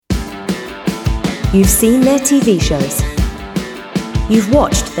You've seen their TV shows. You've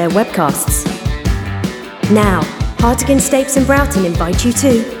watched their webcasts. Now, Hartigan, Stapes and Broughton invite you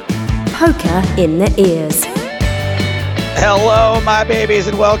to Poker in the Ears. Hello, my babies,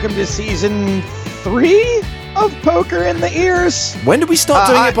 and welcome to Season 3 of Poker in the Ears. When did we start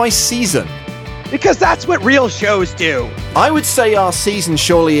doing it by season? Because that's what real shows do. I would say our season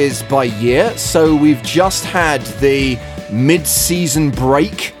surely is by year, so we've just had the mid-season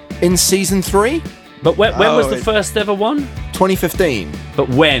break in Season 3. But when was the first ever one? 2015. But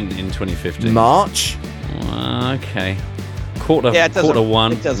when in 2015? March. Okay. Quarter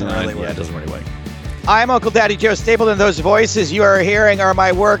one. It doesn't really work. Yeah, it doesn't really work. I'm Uncle Daddy Joe Stapleton. Those voices you are hearing are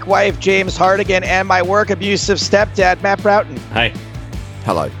my work wife, James Hartigan, and my work abusive stepdad, Matt Broughton. Hey.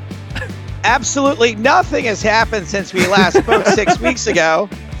 Hello. Absolutely nothing has happened since we last spoke 6 weeks ago.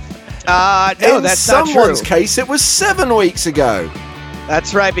 No, in that's not true. someone's case, it was 7 weeks ago.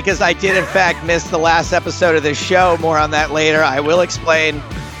 That's right, because I did, in fact, miss the last episode of this show. More on that later. I will explain.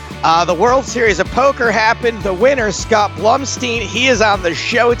 The World Series of Poker happened. The winner, Scott Blumstein, he is on the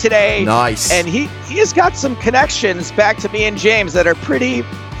show today. Nice. And he has got some connections back to me and James that are pretty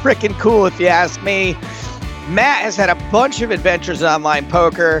freaking cool, if you ask me. Matt has had a bunch of adventures in online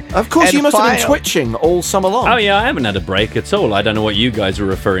poker. Of course, you must have been twitching all summer long. Oh, yeah, I haven't had a break at all. I don't know what you guys are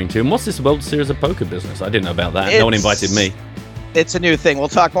referring to. And what's this World Series of Poker business? I didn't know about that. No one invited me. It's a new thing. We'll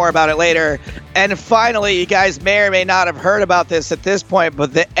talk more about it later. And finally, you guys may or may not have heard about this at this point,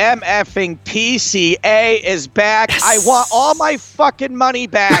 but the MFing PCA is back. Yes. I want all my fucking money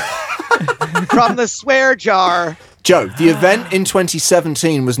back from the swear jar. Joe, the event in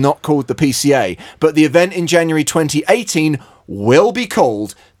 2017 was not called the PCA, but the event in January 2018 will be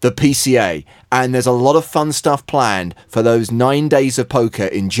called the PCA. And there's a lot of fun stuff planned for those 9 days of poker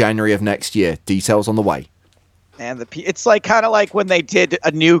in January of next year. Details on the way. And it's like kind of like when they did a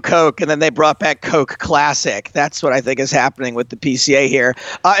new Coke and then they brought back Coke Classic. That's what I think is happening with the PCA here.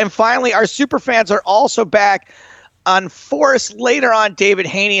 And finally, our super fans are also back on Force. Later on, David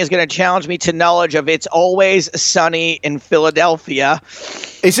Haney is going to challenge me to knowledge of It's Always Sunny in Philadelphia.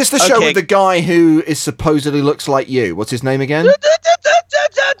 Is this the show with the guy who is supposedly looks like you? What's his name again?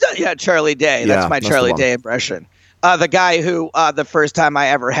 Yeah, Charlie Day. That's my Charlie Day impression. The guy who, the first time I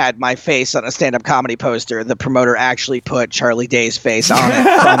ever had my face on a stand-up comedy poster, the promoter actually put Charlie Day's face on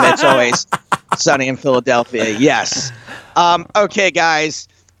it from It's Always Sunny in Philadelphia. Yes. Okay, guys.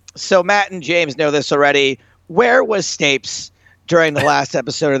 So Matt and James know this already. Where was Stapes during the last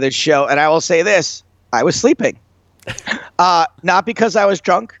episode of this show? And I will say this. I was sleeping. Not because I was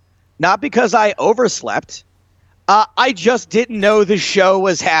drunk. Not because I overslept. I just didn't know the show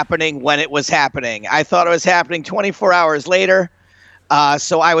was happening when it was happening. I thought it was happening 24 hours later.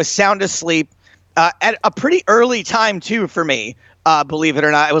 So I was sound asleep at a pretty early time, too, for me, believe it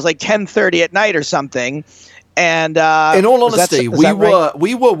or not. It was like 10:30 at night or something. And in all honesty, we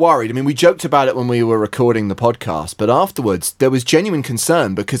were worried. I mean, we joked about it when we were recording the podcast, but afterwards there was genuine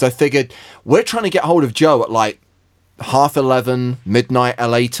concern because I figured we're trying to get hold of Joe at like 11:30, midnight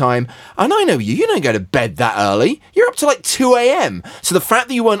LA time. And I know you don't go to bed that early. You're up to like 2 a.m. So the fact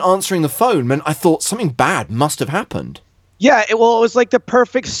that you weren't answering the phone meant I thought something bad must have happened. Yeah, it was like the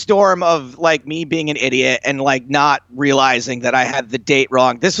perfect storm of like me being an idiot and like not realizing that I had the date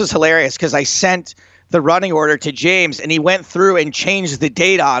wrong. This was hilarious because I sent the running order to James and he went through and changed the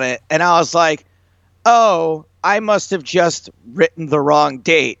date on it. And I was like, oh, I must have just written the wrong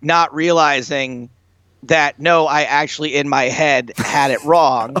date, not realizing that, no, I actually in my head had it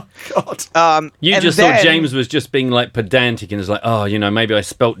wrong. Oh, God. You just thought James was just being like pedantic and was like, oh, maybe I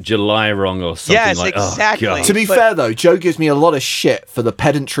spelt July wrong or something. Yes, like exactly. Oh, God. To be fair, though, Joe gives me a lot of shit for the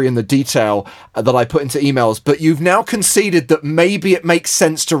pedantry and the detail that I put into emails, but you've now conceded that maybe it makes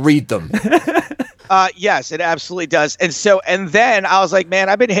sense to read them. Yes, it absolutely does. And then I was like, man,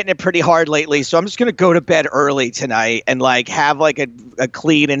 I've been hitting it pretty hard lately, so I'm just going to go to bed early tonight and like have like a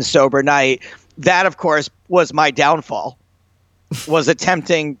clean and sober night. That, of course, was my downfall, was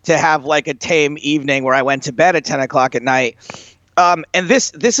attempting to have like a tame evening where I went to bed at 10 o'clock at night. And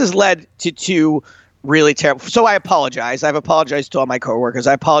this has led to two really terrible. So I apologize. I've apologized to all my coworkers.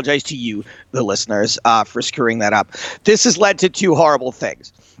 I apologize to you, the listeners, for screwing that up. This has led to two horrible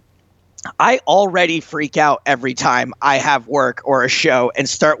things. I already freak out every time I have work or a show and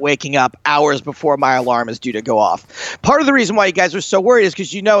start waking up hours before my alarm is due to go off. Part of the reason why you guys are so worried is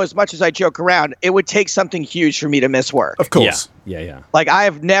because, as much as I joke around, it would take something huge for me to miss work. Of course. Yeah. Like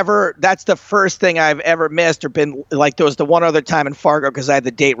that's the first thing I've ever missed or been like, there was the one other time in Fargo because I had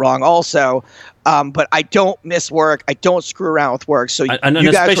the date wrong also. But I don't miss work. I don't screw around with work. So and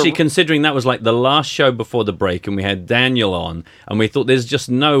especially considering that was like the last show before the break and we had Daniel on and we thought there's just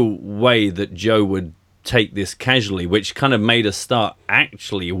no way that Joe would take this casually, which kind of made us start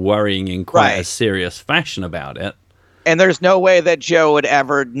actually worrying in quite a serious fashion about it. And there's no way that Joe would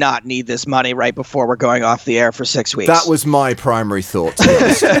ever not need this money right before we're going off the air for 6 weeks. That was my primary thought.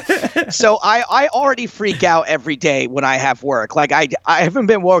 So I already freak out every day when I have work. Like I haven't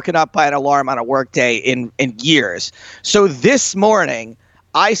been woken up by an alarm on a work day in years. So this morning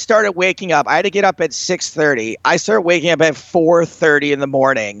I started waking up. I had to get up at 6:30. I started waking up at 4:30 in the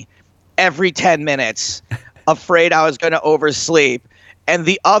morning every 10 minutes, afraid I was going to oversleep. And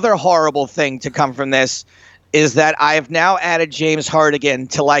the other horrible thing to come from this is that I have now added James Hartigan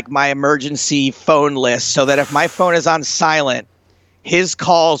to like my emergency phone list so that if my phone is on silent, his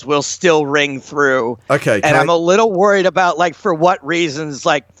calls will still ring through. Okay. And I'm a little worried about like for what reasons,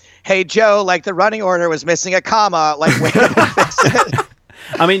 like, hey, Joe, like the running order was missing a comma. Like, wait a minute.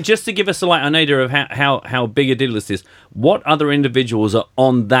 I mean, just to give us like an idea of how big a deal this is, what other individuals are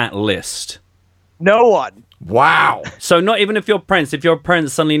on that list? No one. Wow. So not even if your parents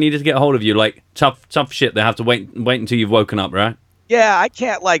suddenly needed to get a hold of you, like tough shit, they have to wait until you've woken up, right? Yeah, I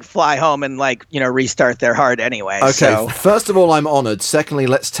can't like fly home and like, restart their heart anyway. Okay, so. First of all, I'm honored. Secondly,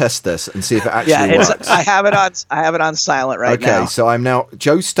 let's test this and see if it actually works. I have it on silent right now. Okay, so I'm now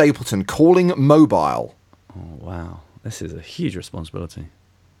Joe Stapleton calling mobile. Oh, wow. This is a huge responsibility.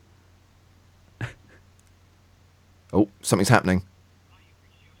 Oh, something's happening.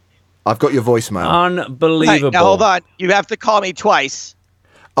 I've got your voicemail. Unbelievable. Right, now hold on. You have to call me twice.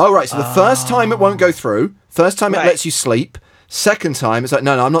 Oh, right. So the first time it won't go through. First time it lets you sleep. Second time it's like,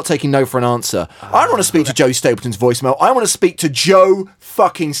 no, I'm not taking no for an answer. I don't want to speak to Joe Stapleton's voicemail. I want to speak to Joe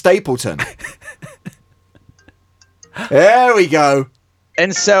fucking Stapleton. There we go.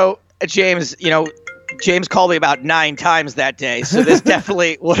 And so, James, James called me about 9 times that day, so this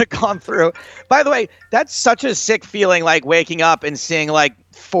definitely would have gone through. By the way, that's such a sick feeling, like waking up and seeing like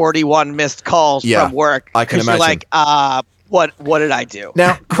 41 missed calls from work. I can imagine. You're like, what did I do?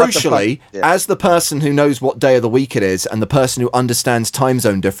 Now, crucially, as the person who knows what day of the week it is and the person who understands time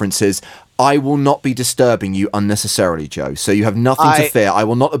zone differences, I will not be disturbing you unnecessarily, Joe. So you have nothing to fear. I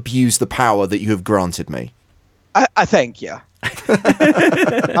will not abuse the power that you have granted me. I thank you. All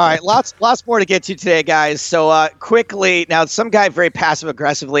right, lots more to get to today, guys. So quickly, now some guy very passive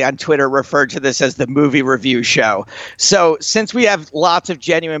aggressively on Twitter referred to this as the movie review show. So since we have lots of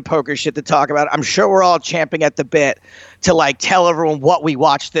genuine poker shit to talk about, I'm sure we're all champing at the bit to like tell everyone what we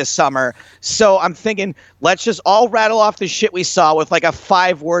watched this summer. So I'm thinking, let's just all rattle off the shit we saw with like a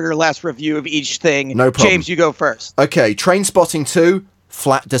 5-word or less review of each thing. No problem. James, you go first. Okay, Trainspotting 2,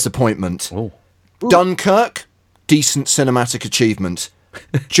 flat disappointment. Ooh. Dunkirk, decent cinematic achievement.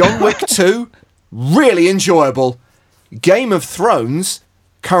 John Wick 2, really enjoyable. Game of Thrones,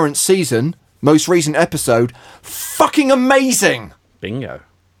 current season, most recent episode, fucking amazing. Bingo.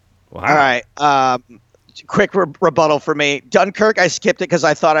 Wow. All right. Quick rebuttal for me. Dunkirk, I skipped it because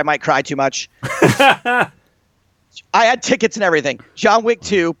I thought I might cry too much. I had tickets and everything. John Wick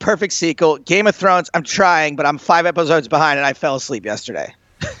 2, perfect sequel. Game of Thrones, I'm trying, but I'm 5 episodes behind and I fell asleep yesterday.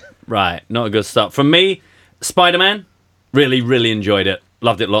 Right. Not a good start. For me, Spider-Man, really, really enjoyed it.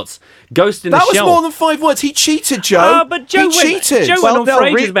 Loved it lots. Ghost in the Shell. That was more than 5 words. He cheated, Joe. But Joe cheated. Joe went on for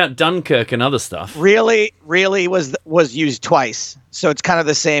ages about Dunkirk and other stuff. Really was used twice, so it's kind of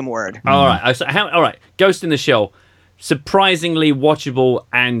the same word. All right. All right. Ghost in the Shell, surprisingly watchable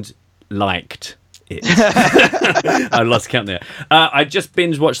and liked it. I lost count there. I just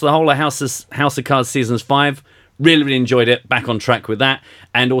binge watched the whole of House of Cards seasons 5. Really, really enjoyed it. Back on track with that.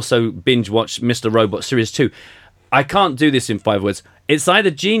 And also binge watched Mr. Robot Series 2. I can't do this in 5 words. It's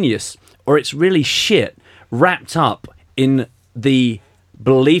either genius or it's really shit wrapped up in the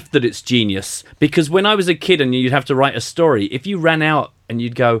belief that it's genius. Because when I was a kid and you'd have to write a story, if you ran out and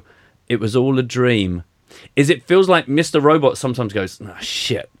you'd go, it was all a dream, it feels like Mr. Robot sometimes goes, oh,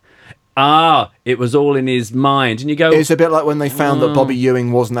 shit. It was all in his mind. And you go... It's a bit like when they found that Bobby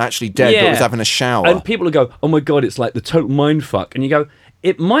Ewing wasn't actually dead, but was having a shower. And people will go, oh my God, it's like the total mindfuck. And you go,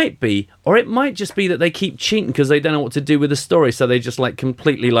 it might be, or it might just be that they keep cheating because they don't know what to do with the story, so they just like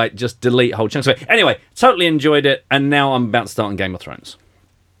completely like just delete whole chunks of it. Anyway, totally enjoyed it, and now I'm about to start on Game of Thrones.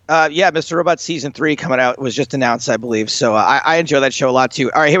 Mr. Robot Season 3 coming out was just announced, I believe. So I enjoy that show a lot,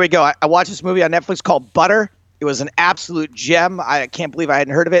 too. All right, here we go. I watched this movie on Netflix called Butter. It was an absolute gem. I can't believe I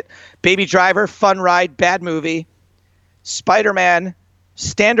hadn't heard of it. Baby Driver, fun ride, bad movie. Spider-Man,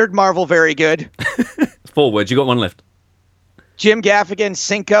 standard Marvel, very good. 4 words. You got one left. Jim Gaffigan,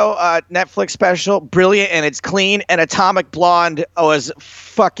 Cinco, Netflix special, brilliant, and it's clean. And Atomic Blonde was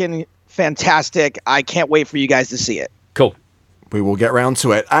fucking fantastic. I can't wait for you guys to see it. Cool. We will get round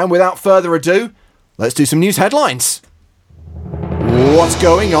to it. And without further ado, let's do some news headlines. What's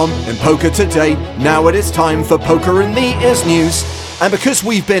going on in poker today? Now it is time for Poker in the Ears news. And because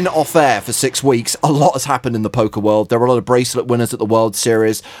we've been off air for 6 weeks, a lot has happened in the poker world. There are a lot of bracelet winners at the World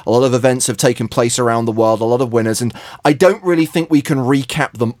Series. A lot of events have taken place around the world, a lot of winners. And I don't really think we can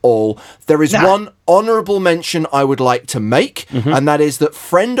recap them all. There is one honourable mention I would like to make, and that is that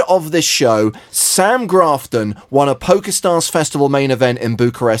friend of this show, Sam Grafton, won a PokerStars Festival main event in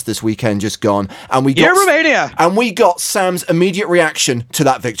Bucharest this weekend just gone. And we got Romania! And we got Sam's immediate reaction to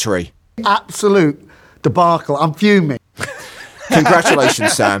that victory. Absolute debacle. I'm fuming.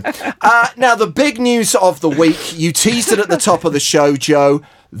 Congratulations, Sam. Now, the big news of the week, you teased it at the top of the show, Joe.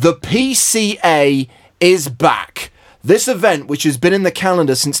 The PCA is back. This event, which has been in the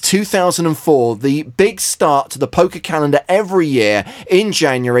calendar since 2004, the big start to the poker calendar every year in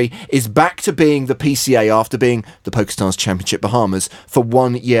January, is back to being the PCA after being the PokerStars Championship Bahamas for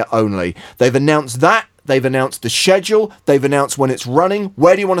 1 year only. They've announced that. They've announced the schedule. They've announced when it's running.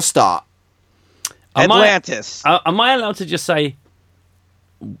 Where do you want to start? Atlantis. Am I allowed to just say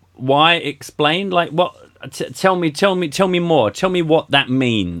why? Explain, like what? Tell me more. Tell me what that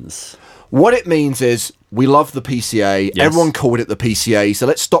means. What it means is we love the PCA. Yes. Everyone called it the PCA, so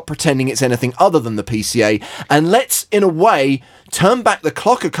let's stop pretending it's anything other than the PCA, and let's, in a way, turn back the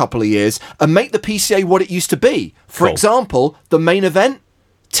clock a couple of years and make the PCA what it used to be. For example, the main event,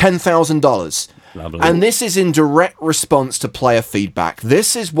 $10,000. Lovely. And this is in direct response to player feedback.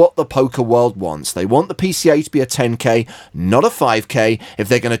 This is what the poker world wants. They want the PCA to be a 10K, not a 5K. If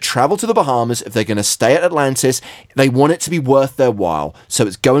they're going to travel to the Bahamas, if they're going to stay at Atlantis, they want it to be worth their while. So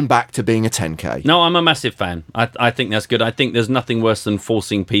it's going back to being a 10K. No, I'm a massive fan. I think that's good. I think there's nothing worse than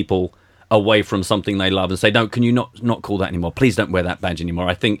forcing people away from something they love and say, no, can you not call that anymore? Please don't wear that badge anymore.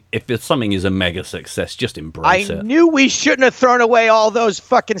 I think if something is a mega success, just embrace it. I knew we shouldn't have thrown away all those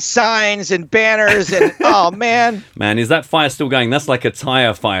fucking signs and banners and oh man. Man, is that fire still going? That's like a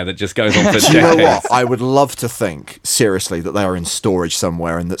tire fire that just goes on for decades. You know what? I would love to think, seriously, that they are in storage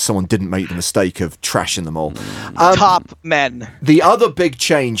somewhere and that someone didn't make the mistake of trashing them all. Top men. The other big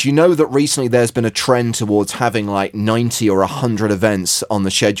change, you know that recently there's been a trend towards having like 90 or 100 events on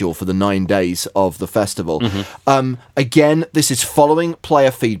the schedule for the 9 days of the festival. Again, this is following player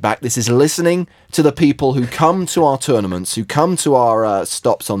feedback. This is listening to the people who come to our tournaments, who come to our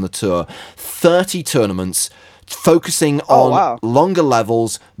stops on the tour. 30 tournaments focusing on longer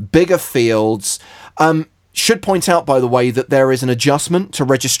levels, bigger fields. Should point out, by the way, that there is an adjustment to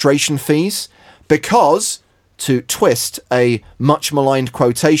registration fees because, to twist a much maligned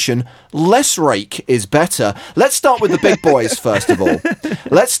quotation, less rake is better. Let's start with the big boys first of all.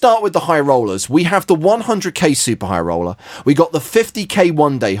 Let's start with the high rollers. We have the 100k super high roller. We got the 50k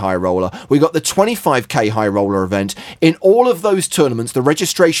one day high roller. We got the 25k high roller event. In all of those tournaments, the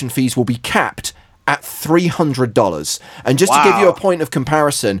registration fees will be capped at $300. And just to give you a point of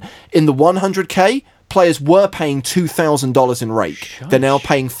comparison, in the 100k, players were paying $2,000 in rake. They're now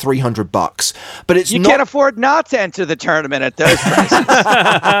paying $300. But it's you can't afford not to enter the tournament at those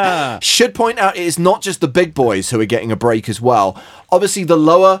prices. Should point out it is not just the big boys who are getting a break as well. Obviously, the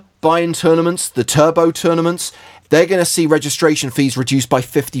lower buy-in tournaments, the turbo tournaments, they're going to see registration fees reduced by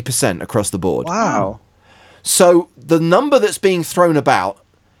 50% across the board. Wow. So the number that's being thrown about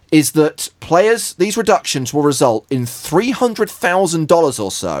is that these reductions will result in $300,000 or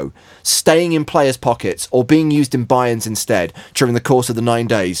so staying in players' pockets or being used in buy-ins instead during the course of the 9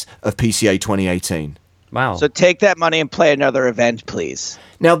 days of PCA 2018. Wow. So take that money and play another event, please.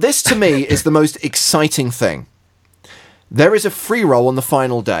 Now, this to me is the most exciting thing. There is a free roll on the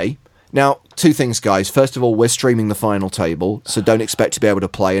final day. Now, two things, guys. First of all, we're streaming the final table, so don't expect to be able to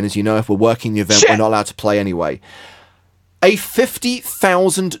play. And as you know, if we're working the event, we're not allowed to play anyway. A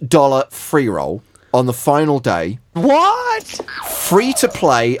 $50,000 free roll on the final day. What? Free to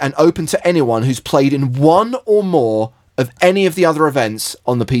play and open to anyone who's played in one or more of any of the other events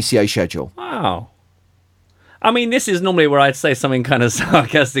on the PCA schedule. Wow. I mean, this is normally where I'd say something kind of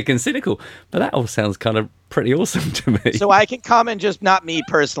sarcastic and cynical, but that all sounds kind of pretty awesome to me. So I can come and just, not me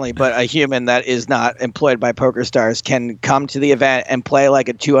personally, but a human that is not employed by PokerStars can come to the event and play like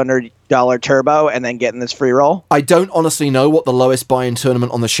a $200 turbo and then get in this free roll? I don't honestly know what the lowest buy-in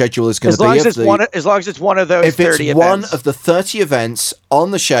tournament on the schedule is going to be. As long as it's one of those 30 events. If it's one of the 30 events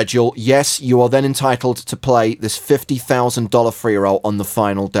on the schedule, yes, you are then entitled to play this $50,000 free roll on the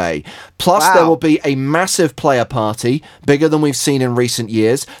final day. Plus, there will be a massive player party, bigger than we've seen in recent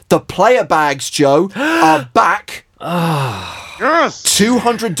years. The player bags, Joe, are back. Yes.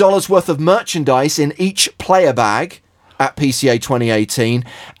 $200 worth of merchandise in each player bag at PCA 2018.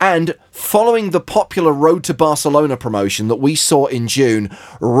 And following the popular Road to Barcelona promotion that we saw in June,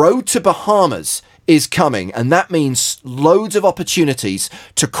 Road to Bahamas is coming, and that means loads of opportunities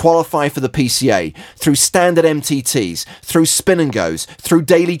to qualify for the PCA through standard MTTs, through spin and goes, through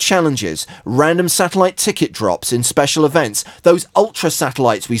daily challenges, random satellite ticket drops in special events, those ultra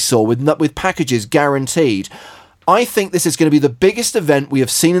satellites we saw with packages guaranteed. I think this is going to be the biggest event we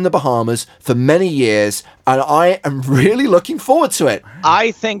have seen in the Bahamas for many years, and I am really looking forward to it.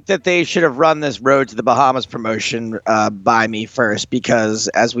 I think that they should have run this Road to the Bahamas promotion by me first, because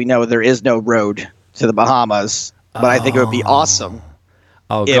as we know, there is no road to the Bahamas. But I think it would be awesome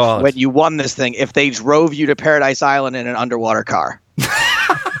if when you won this thing, if they drove you to Paradise Island in an underwater car.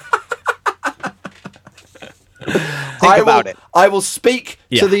 I will speak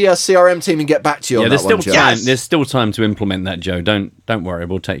to the CRM team and get back to you on that one, Joe. There's still time to implement that, Joe. Don't worry.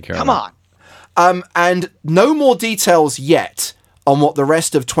 We'll take care of it. Come on. And no more details yet on what the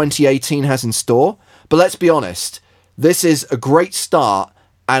rest of 2018 has in store. But let's be honest, this is a great start,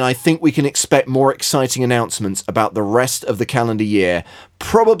 and I think we can expect more exciting announcements about the rest of the calendar year,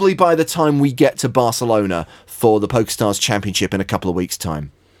 probably by the time we get to Barcelona for the PokerStars Championship in a couple of weeks'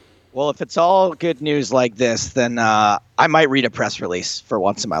 time. Well, if it's all good news like this, then I might read a press release for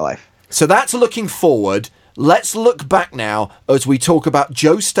once in my life. So that's looking forward. Let's look back now as we talk about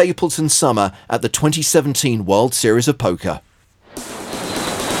Joe Stapleton's summer at the 2017 World Series of Poker.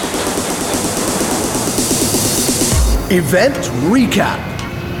 Event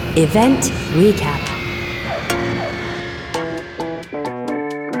recap. Event recap.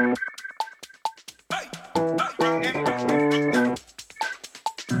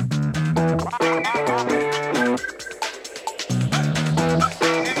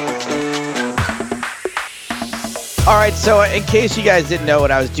 All right, so in case you guys didn't know what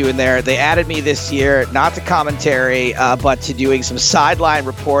I was doing there, they added me this year, not to commentary, but to doing some sideline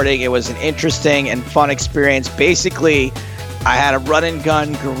reporting. It was an interesting and fun experience. Basically, I had a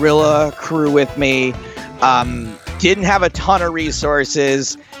run-and-gun guerrilla crew with me, didn't have a ton of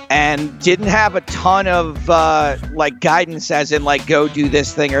resources, and didn't have a ton of guidance as in go do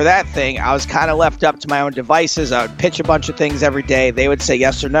this thing or that thing. I was kind of left up to my own devices. I would pitch a bunch of things every day. They would say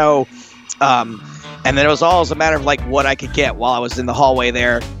yes or no. And then it was all as a matter of what I could get while I was in the hallway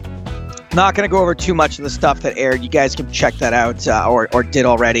there. Not going to go over too much of the stuff that aired. You guys can check that out or did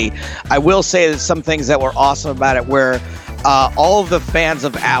already. I will say that some things that were awesome about it were all of the fans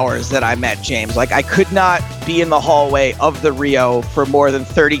of ours that I met, James. I could not be in the hallway of the Rio for more than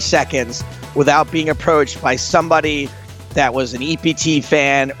 30 seconds without being approached by somebody that was an EPT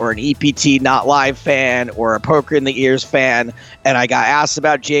fan or an EPT Not Live fan or a Poker in the Ears fan. And I got asked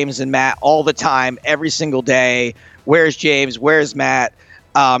about James and Matt all the time, every single day. Where's James? Where's Matt?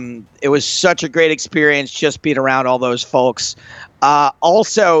 It was such a great experience just being around all those folks.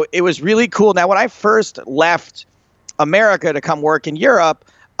 Also, it was really cool. Now, when I first left America to come work in Europe,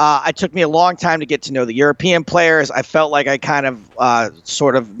 it took me a long time to get to know the European players. I felt like I kind of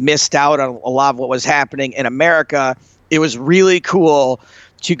sort of missed out on a lot of what was happening in America. It was really cool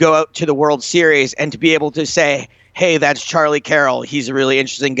to go out to the World Series and to be able to say, hey, that's Charlie Carroll. He's a really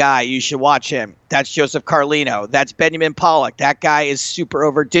interesting guy. You should watch him. That's Joseph Carlino. That's Benjamin Pollock. That guy is super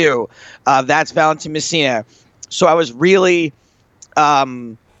overdue. That's Valentin Messina. So I was really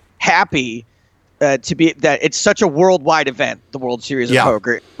happy to be that it's such a worldwide event, the World Series of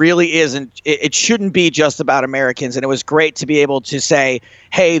Poker. It really isn't. It shouldn't be just about Americans. And it was great to be able to say,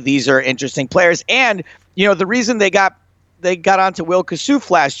 hey, these are interesting players. And, the reason they got onto Will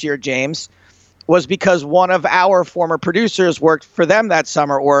Kassouf last year, James, was because one of our former producers worked for them that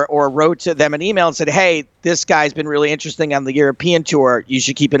summer or wrote to them an email and said, hey, this guy's been really interesting on the European tour. You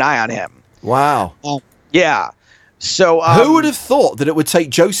should keep an eye on him. Wow. Yeah. So who would have thought that it would take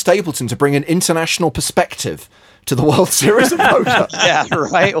Joe Stapleton to bring an international perspective to the World Series of Poker? Yeah,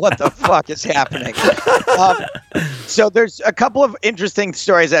 right. What the fuck is happening? So there's a couple of interesting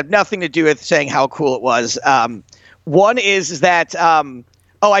stories that have nothing to do with saying how cool it was. One is that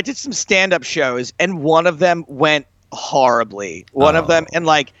I did some stand-up shows, and one of them went horribly. One of them, and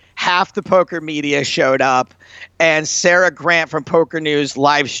half the poker media showed up, and Sarah Grant from Poker News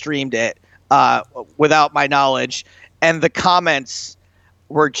live streamed it without my knowledge, and the comments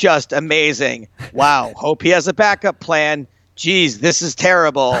were just amazing. Wow, hope he has a backup plan. Geez, this is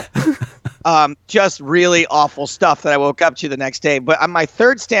terrible. Just really awful stuff that I woke up to the next day. But on my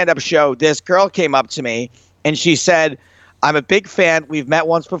third stand-up show, this girl came up to me, and she said, I'm a big fan. We've met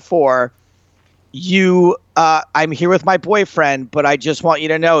once before. I'm here with my boyfriend, but I just want you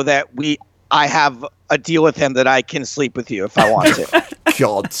to know that I have a deal with him that I can sleep with you if I want to.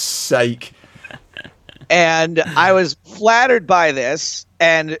 God's sake. And I was flattered by this.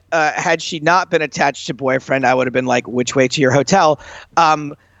 And had she not been attached to boyfriend, I would have been like, which way to your hotel?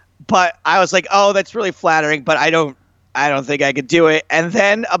 But I was like, oh, that's really flattering, but I don't think I could do it. And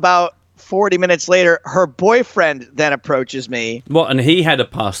then about 40 minutes later, her boyfriend then approaches me. What? And he had a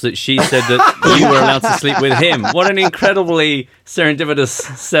pass that she said that you were allowed to sleep with him. What an incredibly serendipitous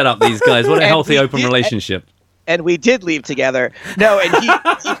setup, these guys. What a healthy, open relationship. And we did leave together. No,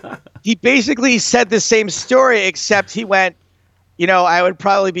 and he basically said the same story, except he went, I would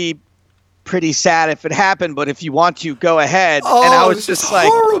probably be pretty sad if it happened, but if you want to, go ahead. Oh, and I was just like,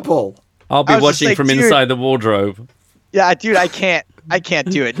 horrible. I'll be watching from inside the wardrobe. Yeah, dude, I can't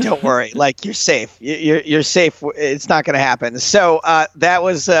do it. Don't worry. Like, you're safe. You're safe. It's not going to happen. So that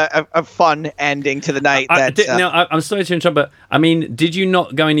was a fun ending to the night. I'm sorry to interrupt, but I mean, did you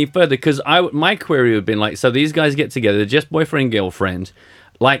not go any further? Because my query would have been like, so these guys get together, they're just boyfriend and girlfriend.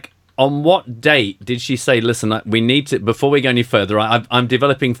 Like, on what date did she say, listen, we need to, before we go any further, I'm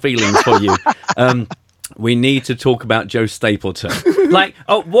developing feelings for you. We need to talk about Joe Stapleton. Like,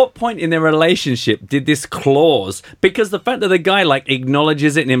 at what point in their relationship did this clause? Because the fact that the guy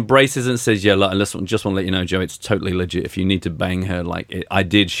acknowledges it and embraces it and says, "Yeah, listen, just want to let you know, Joe, it's totally legit. If you need to bang her, I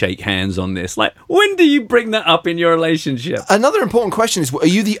did shake hands on this." Like, when do you bring that up in your relationship? Another important question is: are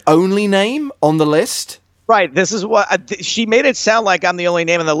you the only name on the list? Right. This is what she made it sound like. I'm the only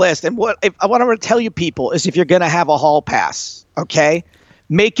name on the list. And what I want to tell you, people, is if you're going to have a hall pass, okay?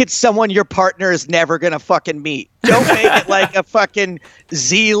 Make it someone your partner is never going to fucking meet. Don't make it like a fucking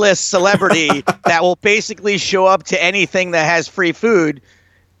Z-list celebrity that will basically show up to anything that has free food,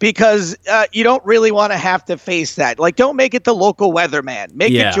 because you don't really want to have to face that. Like, don't make it the local weatherman.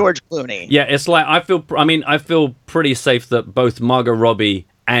 Make it George Clooney. Yeah, it's like, I feel pretty safe that both Margot Robbie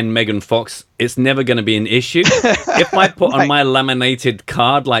and Megan Fox, it's never going to be an issue. If I put on my laminated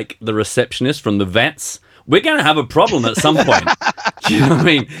card, like the receptionist from the Vets, we're going to have a problem at some point. Do you know what I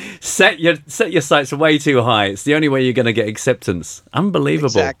mean? Set your sights way too high. It's the only way you're going to get acceptance. Unbelievable.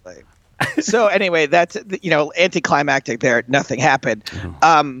 Exactly. So anyway, that's, anticlimactic there. Nothing happened.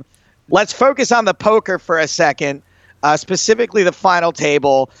 Let's focus on the poker for a second, specifically the final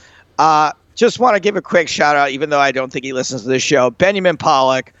table. Just want to give a quick shout out, even though I don't think he listens to this show. Benjamin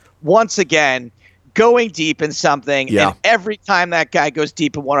Pollock, once again, going deep in something. Yeah. And every time that guy goes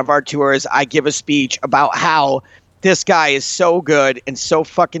deep in one of our tours, I give a speech about how this guy is so good and so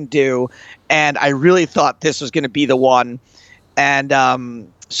fucking due. And I really thought this was going to be the one. And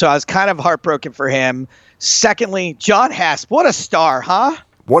so I was kind of heartbroken for him. Secondly, John Hasp, what a star, huh?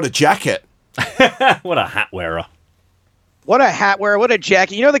 What a jacket. What a hat wearer. What a hat wearer, what a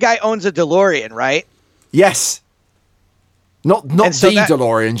jacket. You know the guy owns a DeLorean, right? Yes. Not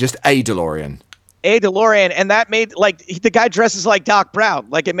DeLorean, just a DeLorean. A DeLorean, and that made, the guy dresses like Doc Brown.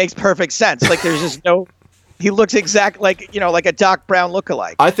 Like, it makes perfect sense. Like, there's just no... He looks exactly like a Doc Brown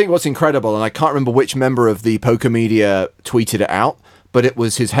lookalike. I think what's incredible, and I can't remember which member of the Poker Media tweeted it out, but it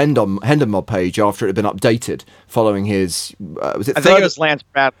was his Hendon Mob page after it had been updated following his... I think it was Lance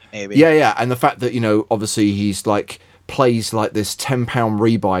Bradley, maybe. Yeah, and the fact that, obviously he's plays this £10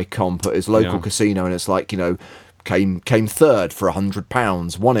 rebuy comp at his local casino, and it's came third for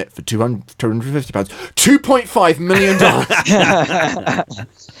 £100, won it for £250, $2.5 million.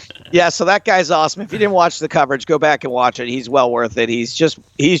 Yeah, so that guy's awesome. If you didn't watch the coverage, go back and watch it. He's well worth it. He's just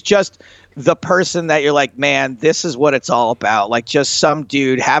the person that you're like, man, this is what it's all about. Like, just some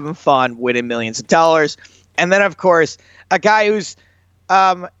dude having fun, winning millions of dollars. And then, of course, a guy who's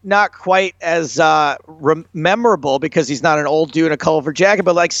not quite as memorable because he's not an old dude in a colorful jacket,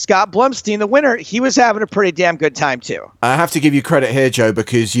 but like Scott Blumstein, the winner, he was having a pretty damn good time too. I have to give you credit here, Joe,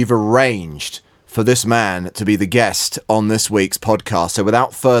 because you've arranged for this man to be the guest on this week's podcast. So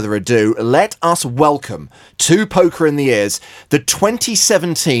without further ado, let us welcome to Poker in the Ears, the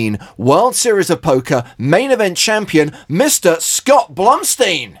 2017 World Series of Poker main event champion, Mr. Scott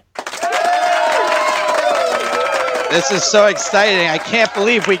Blumstein. This is so exciting. I can't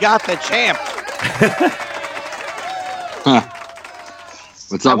believe we got the champ.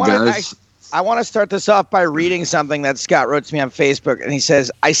 What's up, guys? I want to start this off by reading something that Scott wrote to me on Facebook, and he says,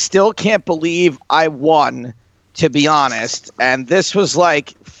 I still can't believe I won, to be honest. And this was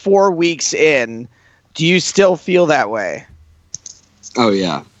 4 weeks in. Do you still feel that way? Oh,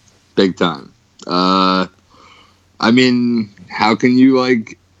 yeah. Big time. I mean, how can you,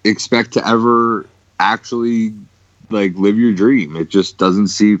 expect to ever actually, live your dream? It just doesn't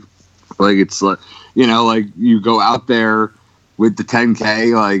seem like it's, you go out there with the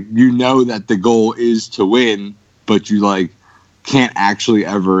 10K, that the goal is to win, but you can't actually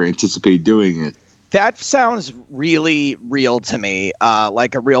ever anticipate doing it. That sounds really real to me,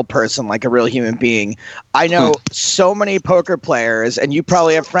 like a real person, like a real human being. I know so many poker players, and you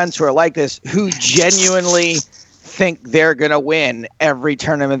probably have friends who are like this, who genuinely think they're going to win every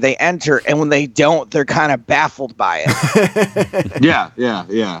tournament they enter, and when they don't, they're kind of baffled by it. Yeah,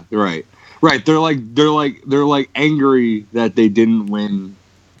 right. They're like angry that they didn't win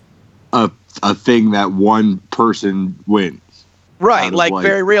a thing that one person wins. Right, like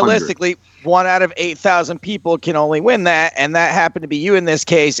very realistically, 1 out of 8,000 people can only win that, and that happened to be you in this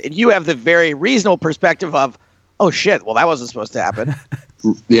case, and you have the very reasonable perspective of, oh shit, well that wasn't supposed to happen.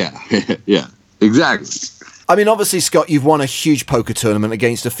 Yeah, exactly. I mean, obviously, Scott, you've won a huge poker tournament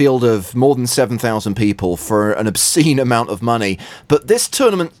against a field of more than 7,000 people for an obscene amount of money, but this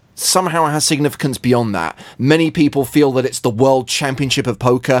tournament somehow has significance beyond that. Many people feel that it's the World Championship of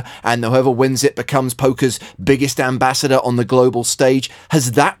Poker, and whoever wins it becomes poker's biggest ambassador on the global stage.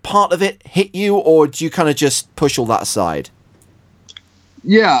 Has that part of it hit you, or do you kind of just push all that aside?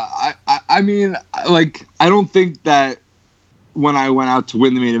 Yeah, I mean, like, I don't think that when I went out to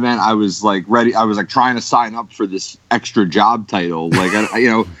win the main event, I was like ready. I was like trying to sign up for this extra job title, like,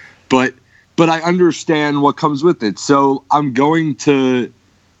 but I understand what comes with it. So I'm going to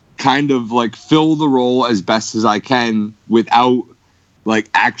kind of like fill the role as best as I can without like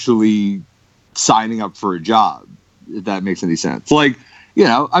actually signing up for a job, if that makes any sense. Like,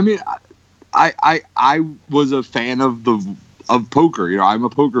 I mean, I was a fan of poker. I'm a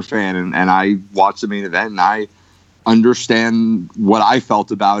poker fan, and I watched the main event, and I understand what I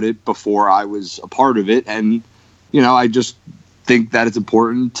felt about it before I was a part of it. And, I just think that it's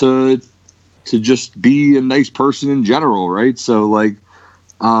important to just be a nice person in general. Right. So like,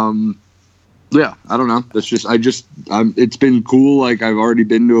 yeah, I don't know. That's just, it's been cool. Like, I've already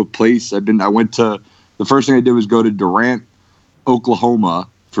been to a place. The first thing I did was go to Durant, Oklahoma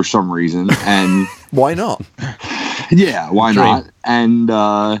for some reason. And why not? Yeah. Why not? And,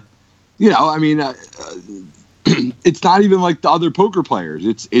 I mean, it's not even like the other poker players.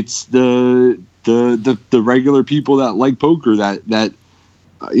 It's the regular people that like poker that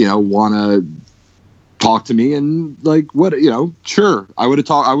want to talk to me, and like, what, sure, I would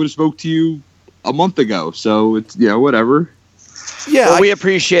have spoke to you a month ago. So it's, whatever. Yeah, well, we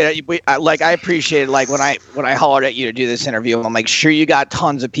appreciate it. I appreciate it. Like when I hollered at you to do this interview, I'm like, sure, you got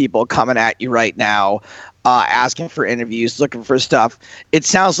tons of people coming at you right now, asking for interviews, looking for stuff. It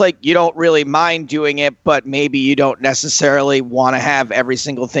sounds like you don't really mind doing it, but maybe you don't necessarily want to have every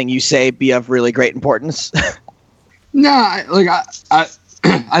single thing you say be of really great importance. No,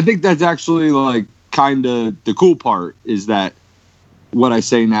 I think that's actually like kind of the cool part, is that what I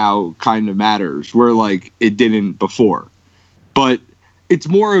say now kind of matters, where like it didn't before. But it's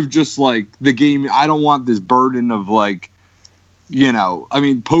more of just like the game. I don't want this burden of like, I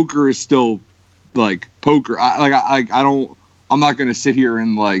mean, poker is still like poker. I'm not going to sit here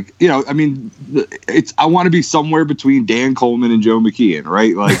and like, I mean, I want to be somewhere between Dan Coleman and Joe McKeon,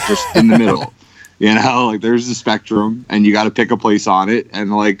 right? Like just in the middle, like there's the spectrum, and you got to pick a place on it.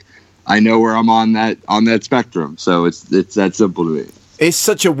 And like, I know where I'm on that spectrum. So it's that simple to me. It's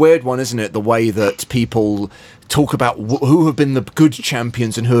such a weird one, isn't it? The way that people talk about who have been the good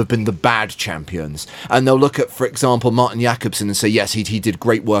champions and who have been the bad champions. And they'll look at, for example, Martin Jakobsen and say, yes, he did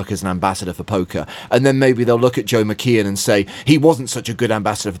great work as an ambassador for poker. And then maybe they'll look at Joe McKeon and say, he wasn't such a good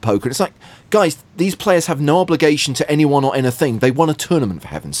ambassador for poker. And it's like, guys, these players have no obligation to anyone or anything. They won a tournament, for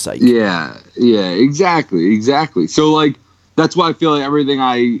heaven's sake. Yeah, exactly. So, like, that's why I feel like everything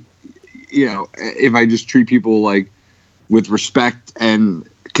if I just treat people, like, with respect and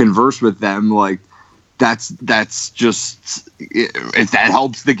converse with them, like, that's just, if that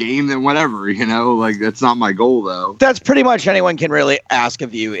helps the game, then whatever, like, that's not my goal though. That's pretty much anyone can really ask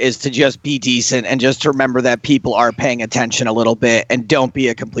of you, is to just be decent and just to remember that people are paying attention a little bit, and don't be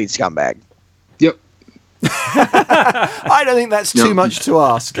a complete scumbag. Yep. I don't think that's too much to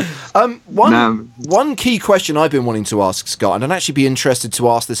ask. One key question I've been wanting to ask, Scott, and I'd actually be interested to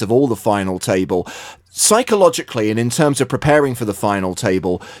ask this of all the final table. Psychologically, and in terms of preparing for the final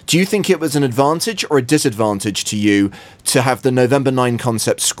table, do you think it was an advantage or a disadvantage to you to have the November 9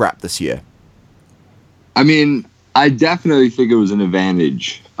 concept scrapped this year? I mean, I definitely think it was an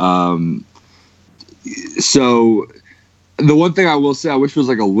advantage. So the one thing I will say, I wish it was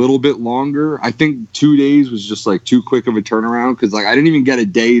like a little bit longer. I think 2 days was just like too quick of a turnaround, because like I didn't even get a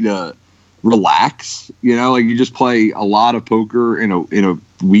day to relax. Like you just play a lot of poker in a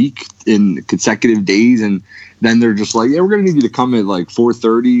week in consecutive days, and then they're just like, yeah, we're gonna need you to come at like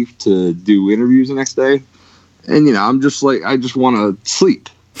 4:30 to do interviews the next day. And I'm just like, I just want to sleep.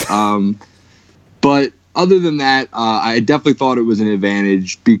 But other than that, I definitely thought it was an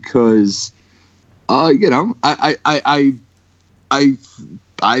advantage because,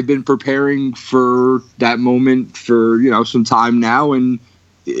 I've been preparing for that moment for, some time now. And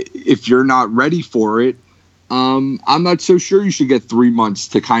if you're not ready for it, I'm not so sure you should get 3 months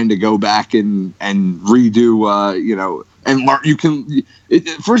to kind of go back and redo, and learn.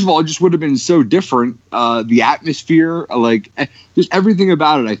 First of all, it just would have been so different. The atmosphere, just everything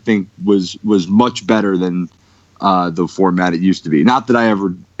about it, I think was much better than the format it used to be. Not that I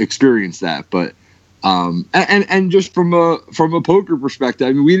ever experienced that, but and just from a poker perspective,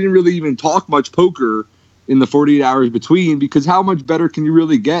 I mean, we didn't really even talk much poker in the 48 hours between, because how much better can you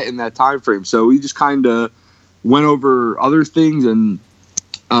really get in that time frame? So we just kind of went over other things and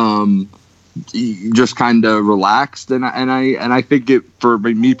just kind of relaxed, and I think it, for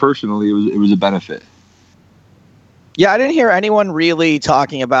me personally, it was a benefit. Yeah, I didn't hear anyone really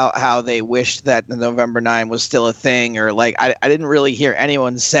talking about how they wished that the November 9 was still a thing, or I didn't really hear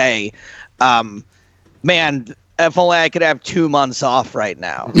anyone say, man, if only I could have 2 months off right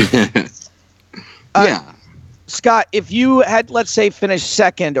now. Yeah. Scott, if you had, let's say, finished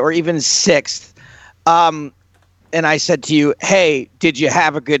second or even sixth, and I said to you, hey, did you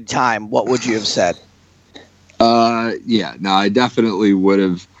have a good time? What would you have said? Yeah, no, I definitely would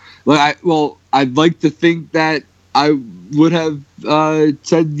have. I'd like to think that I would have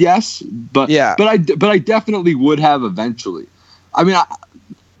said yes, but yeah, but I definitely would have eventually. I mean,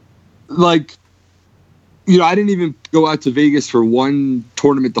 I didn't even go out to Vegas for one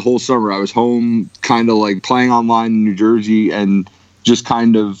tournament the whole summer. I was home kind of playing online in New Jersey and just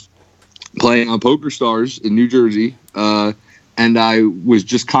kind of playing on PokerStars in New Jersey. And I was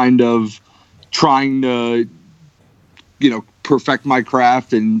just kind of trying to, perfect my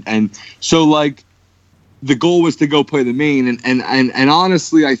craft. And so the goal was to go play the main. And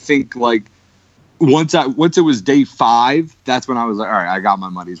honestly, I think once it was day 5, that's when I was like, all right, I got my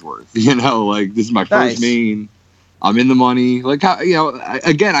money's worth. This is my first main. I'm in the money. We talked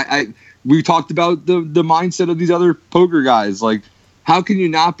about the mindset of these other poker guys. How can you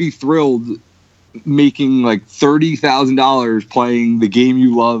not be thrilled making $30,000 playing the game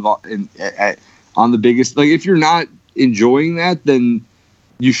you love on the biggest? If you're not enjoying that, then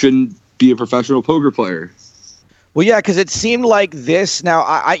you shouldn't be a professional poker player. Well, yeah, because it seemed like this. Now,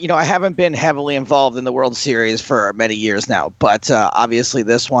 I haven't been heavily involved in the World Series for many years now, but obviously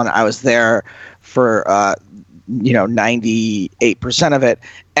this one I was there for 98% of it,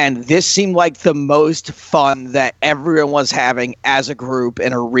 and this seemed like the most fun that everyone was having as a group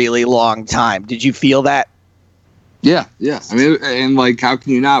in a really long time. Did you feel that? Yeah. I mean, and how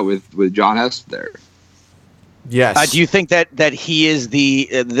can you not with John Hess there? Yes. Do you think that he is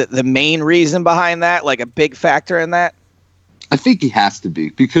the main reason behind that, a big factor in that? I think he has to be,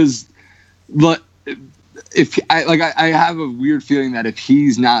 because if I have a weird feeling that if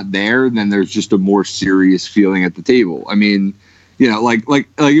he's not there, then there's just a more serious feeling at the table. I mean,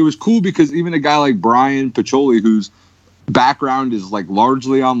 it was cool because even a guy like Brian Pacholi, whose background is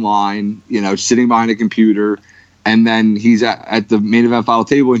largely online, sitting behind a computer, and then he's at the main event final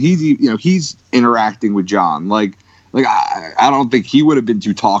table, and he's interacting with John. I don't think he would have been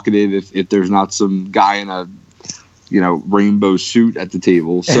too talkative if there's not some guy in a rainbow suit at the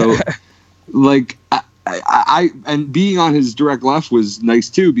table. So I and being on his direct left was nice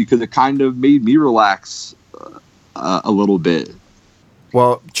too, because it kind of made me relax a little bit.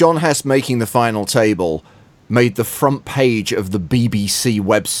 Well, John Hess making the final table made the front page of the BBC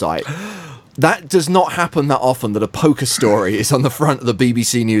website. That does not happen that often, that a poker story is on the front of the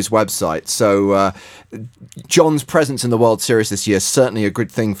BBC News website. So John's presence in the World Series this year is certainly a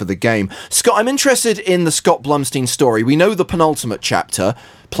good thing for the game. Scott, I'm interested in the Scott Blumstein story. We know the penultimate chapter,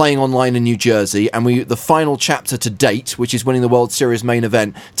 playing online in New Jersey, and the final chapter to date, which is winning the World Series main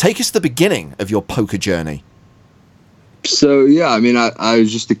event. Take us to the beginning of your poker journey. So, yeah, I mean, I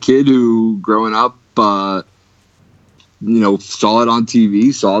was just a kid who, growing up, saw it on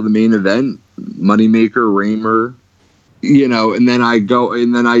TV, saw the main event, Moneymaker, Raymer, and then I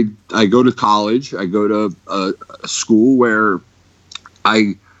go to college. I go to a school where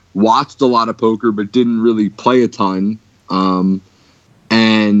I watched a lot of poker, but didn't really play a ton. And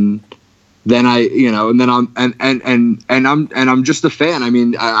then I'm just a fan. I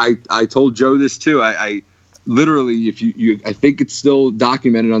mean, I told Joe this too. I literally, I think it's still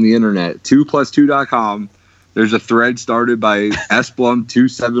documented on the internet, 2plus2.com. There's a thread started by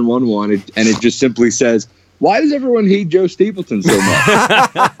SBlum2711, and it just simply says, "Why does everyone hate Joe Stapleton so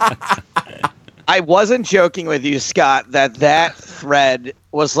much?" I wasn't joking with you, Scott, that thread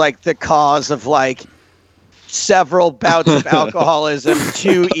was the cause of several bouts of alcoholism,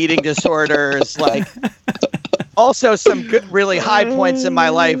 2 eating disorders, like also some good, really high points in my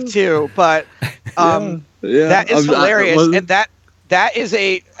life too. But that is hilarious, and that is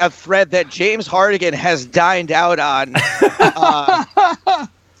a thread that James Hartigan has dined out on.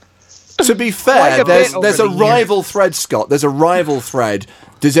 To be fair, there's a rival thread, Scott. There's a rival thread.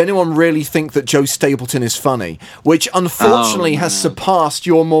 Does anyone really think that Joe Stapleton is funny? Which, unfortunately, has surpassed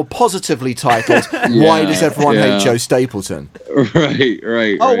your more positively titled, Why Does Everyone Hate Joe Stapleton?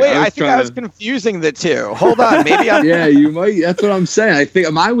 Right. Oh, wait, I think I was confusing the two. Hold on, maybe I'm... Yeah, you might. That's what I'm saying. I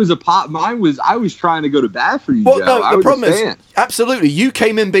think mine was I was trying to go to bat for you, Joe. No, the problem is, absolutely, you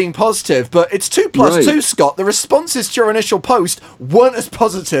came in being positive, but it's 2 plus 2, Scott. The responses to your initial post weren't as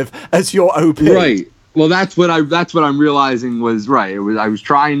positive as your OP. Right. Well, that's what I'm realizing was right. I was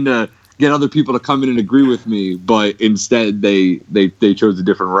trying to get other people to come in and agree with me, but instead they chose a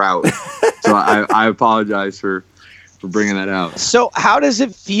different route. So I apologize for bringing that out. So how does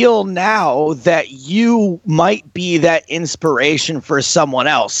it feel now that you might be that inspiration for someone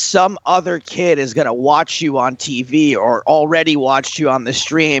else? Some other kid is going to watch you on TV or already watched you on the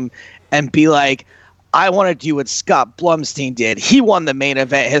stream and be like, I want to do what Scott Blumstein did. He won the main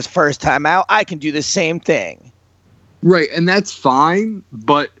event his first time out. I can do the same thing. Right, and that's fine,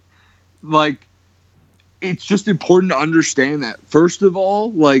 but like it's just important to understand that first of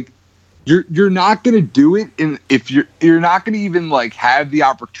all, like you're not going to do it if you're not going to even like have the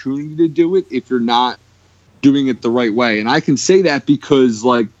opportunity to do it if you're not doing it the right way. And I can say that because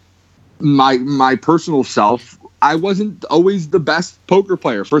like my personal self, I wasn't always the best poker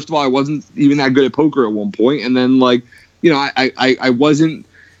player. First of all, I wasn't even that good at poker at one point. And then like, you know, I wasn't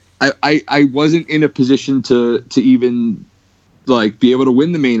in a position to even like be able to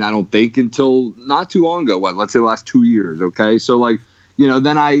win the main, I don't think, until not too long ago. Let's say the last 2 years. Okay. So like, you know,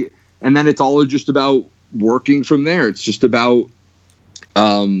 then it's all just about working from there. It's just about,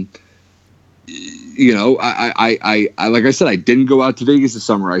 you know, I like I said, I didn't go out to Vegas this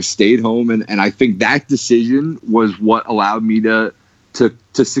summer. I stayed home, and I think that decision was what allowed me to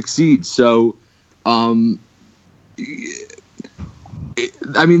succeed. So, I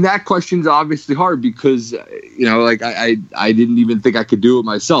mean, that question's obviously hard because, you know, like I didn't even think I could do it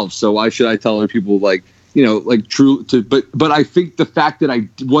myself. So why should I tell other people like, you know, like but I think the fact that I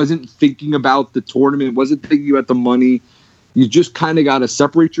wasn't thinking about the tournament, wasn't thinking about the money, you just kind of got to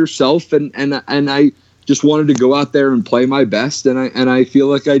separate yourself, and I just wanted to go out there and play my best, and I feel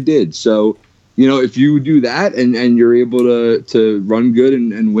like I did. So, you know, if you do that and you're able to run good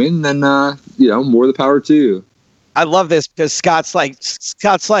and win, then you know, more the power to you. I love this because Scott's like,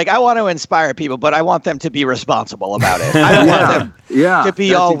 I want to inspire people, but I want them to be responsible about it. I don't want them to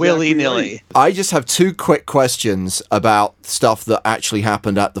be all willy-nilly. Right. I just have 2 quick questions about stuff that actually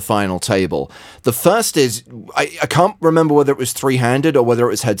happened at the final table. The first is, I can't remember whether it was 3-handed or whether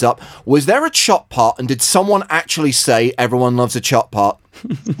it was heads up. Was there a chop pot, and did someone actually say everyone loves a chop pot?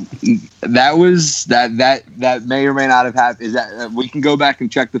 That was that may or may not have happened. Is that we can go back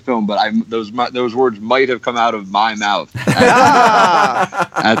and check the film, but those words might have come out of my mouth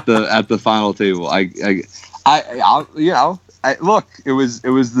at the final table. I'll you know, look, it was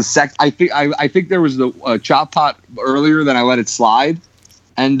the I think there was the chop pot earlier than I let it slide.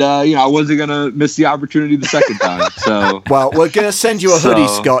 And, you know, I wasn't going to miss the opportunity the second time. So, well, we're going to send you a hoodie,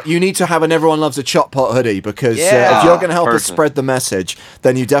 Scott. You need to have an Everyone Loves a Chop Pot hoodie because if you're going to help us spread the message,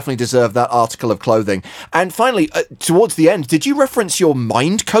 then you definitely deserve that article of clothing. And finally, towards the end, did you reference your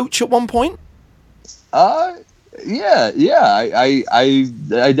mind coach at one point? Yeah.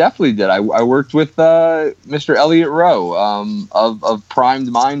 I definitely did. I worked with Mr. Elliot Rowe of Primed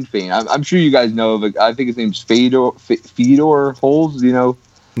Mind fame. I'm sure you guys know of it. I think his name's Fedor Holz. You know,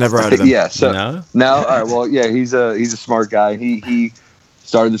 never heard of him. Yeah. So no. All right. Well, yeah. He's a smart guy. He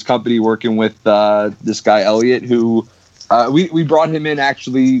started this company working with this guy Elliot, who we brought him in.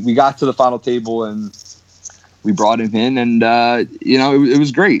 Actually, we got to the final table and we brought him in, and you know, it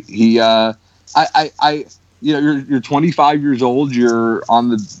was great. He you know, you're 25 years old. You're on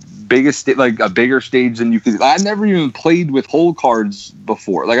the biggest, like a bigger stage than you could. I've never even played with hole cards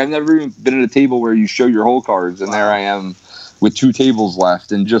before. Like I've never even been at a table where you show your hole cards, and there I am with 2 tables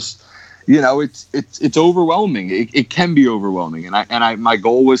left, and just, you know, it's overwhelming. It can be overwhelming, and my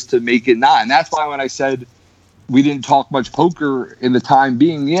goal was to make it not. And that's why when I said we didn't talk much poker in the time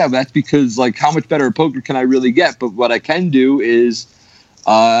being, that's because like how much better at poker can I really get? But what I can do is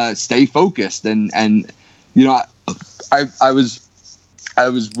stay focused and. You know, I was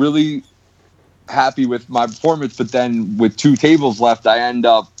really happy with my performance, but then with 2 tables left, I end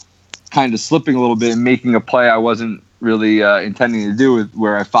up kind of slipping a little bit and making a play I wasn't really intending to do, with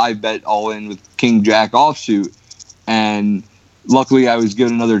where I 5-bet all in with King Jack offsuit, and luckily I was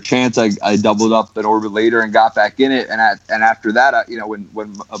given another chance. I doubled up an orbit later and got back in it, and after that,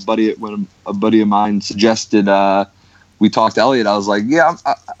 when a buddy of mine suggested we talked to Elliot, I was like, yeah,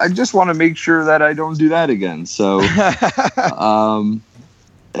 I just want to make sure that I don't do that again. So I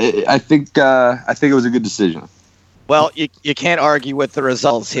think it was a good decision. Well, you can't argue with the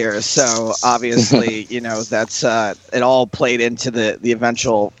results here. So obviously, that's it all played into the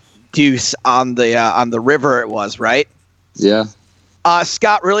eventual deuce on the river. It was, right? Yeah.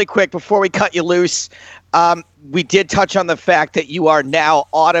 Scott, really quick before we cut you loose, we did touch on the fact that you are now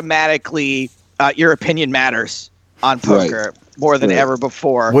automatically your opinion matters on poker more than ever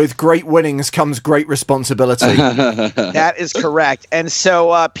before. With great winnings comes great responsibility. That is correct. And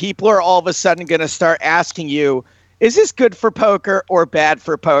so people are all of a sudden going to start asking you, is this good for poker or bad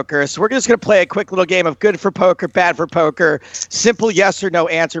for poker? So we're just going to play a quick little game of good for poker, bad for poker. Simple yes or no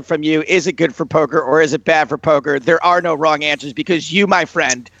answer from you. Is it good for poker or is it bad for poker? There are no wrong answers because you, my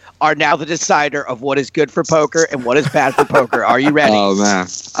friend, are now the decider of what is good for poker and what is bad for poker. Are you ready? Oh, man.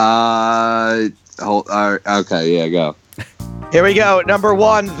 Okay, yeah, go. Here we go. Number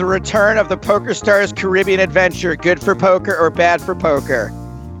 1, the return of the PokerStars Caribbean Adventure. Good for poker or bad for poker?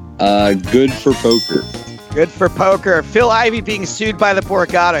 Good for poker. Good for poker. Phil Ivey being sued by the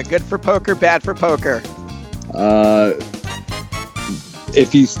Borgata. Good for poker, bad for poker?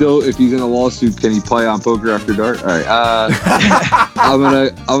 If he's in a lawsuit, can he play on Poker After Dark? All right.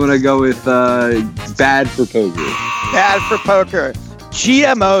 I'm gonna go with bad for poker. Bad for poker.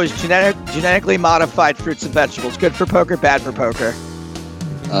 GMOs, genetically modified fruits and vegetables. Good for poker, bad for poker?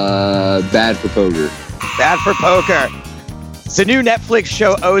 Bad for poker. Bad for poker. The new Netflix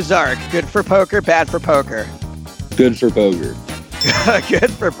show Ozark. Good for poker, bad for poker? Good for poker.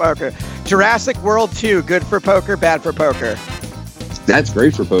 Good for poker. Jurassic World 2. Good for poker, bad for poker? That's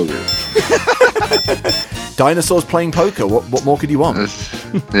great for poker. Dinosaurs playing poker. What more could you want?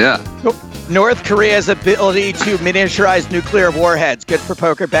 Yeah. North Korea's ability to miniaturize nuclear warheads. Good for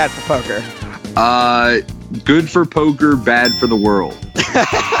poker, bad for poker? Good for poker, bad for the world.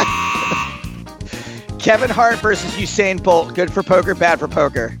 Kevin Hart versus Usain Bolt. Good for poker, bad for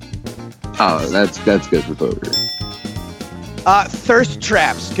poker? Oh, that's good for poker. Thirst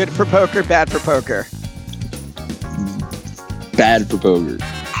traps. Good for poker, bad for poker? Bad for poker.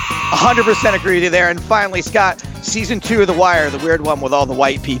 100% agree with you there. And finally, Scott, season 2 of The Wire, the weird one with all the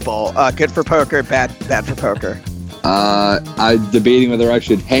white people. Good for poker, bad for poker? I'm debating whether I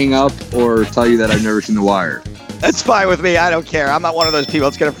should hang up or tell you that I've never seen The Wire. That's fine with me. I don't care. I'm not one of those people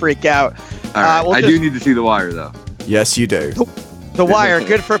that's going to freak out. All right. I do need to see The Wire, though. Yes, you do. The Wire,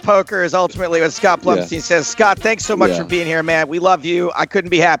 good for poker, is ultimately what Scott Blumstein says. Scott, thanks so much for being here, man. We love you. I couldn't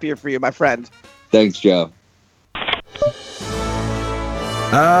be happier for you, my friend. Thanks, Joe.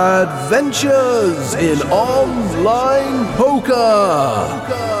 Adventures in Online Poker.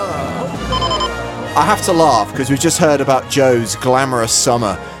 I have to laugh because we've just heard about Joe's glamorous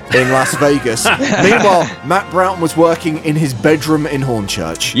summer in Las Vegas. Meanwhile, Matt Broughton was working in his bedroom in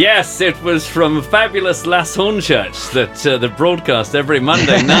Hornchurch. Yes, it was from fabulous Las Hornchurch that the broadcast every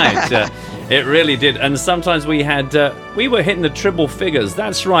Monday night. It really did. And sometimes we were hitting the triple figures.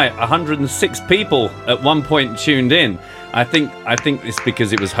 That's right, 106 people at one point tuned in. I think it's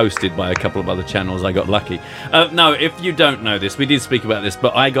because it was hosted by a couple of other channels. I got lucky. No, if you don't know this, we did speak about this,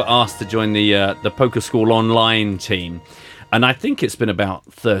 but I got asked to join the Poker School online team. And I think it's been about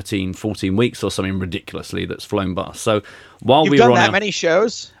 13, 14 weeks or something ridiculously that's flown by. So while You've we were done on that many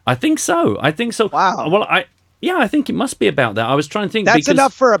shows? I think so. Wow. Well, I think it must be about that. I was trying to think. That's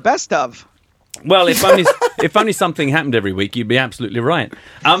enough for a best of. Well, if only something happened every week, you'd be absolutely right.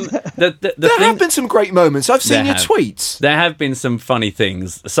 There have been some great moments. I've seen your tweets. There have been some funny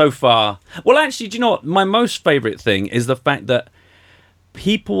things so far. Well, actually, do you know what? My most favourite thing is the fact that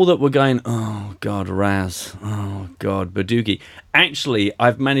people that were going, oh, God, Raz, oh, God, Badugi. Actually,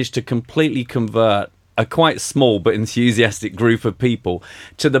 I've managed to completely convert a quite small but enthusiastic group of people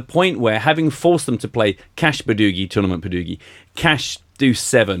to the point where, having forced them to play Cash Badugi, Tournament Badugi, Cash Deuce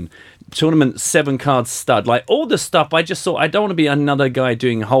 7, Tournament 7 card stud, like all the stuff, I just thought I don't want to be another guy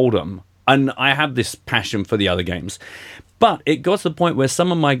doing Hold'em, and I have this passion for the other games. But it got to the point where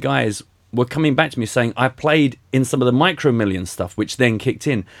some of my guys were coming back to me saying, I played in some of the Micro Millions stuff, which then kicked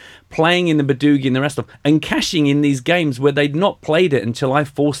in, playing in the Badugi and the rest of, and cashing in these games where they'd not played it until I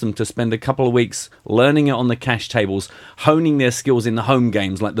forced them to spend a couple of weeks learning it on the cash tables, honing their skills in the home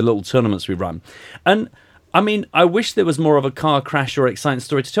games, like the little tournaments we run. And I mean, I wish there was more of a car crash or exciting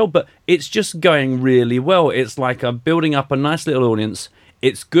story to tell, but it's just going really well. It's like I'm building up a nice little audience.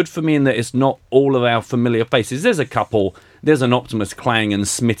 it's good for me in that it's not all of our familiar faces. There's a couple. There's an Optimus Clang and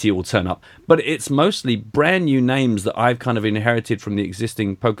Smitty will turn up, but it's mostly brand new names that I've kind of inherited from the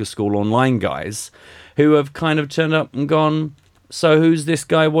existing Poker School Online guys who have kind of turned up and gone, so who's this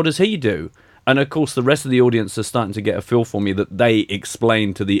guy? What does he do? And of course, the rest of the audience are starting to get a feel for me that they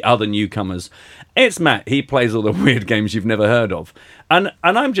explain to the other newcomers, it's Matt, he plays all the weird games you've never heard of. And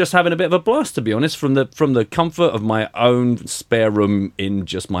I'm just having a bit of a blast, to be honest, from the comfort of my own spare room in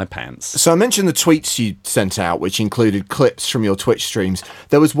just my pants. So I mentioned the tweets you sent out, which included clips from your Twitch streams.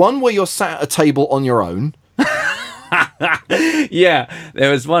 There was one where you're sat at a table on your own. Yeah, there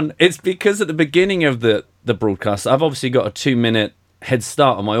was one. It's because at the beginning of the broadcast, I've obviously got a 2-minute head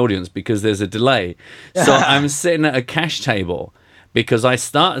start on my audience because there's a delay. So I'm sitting at a cash table because I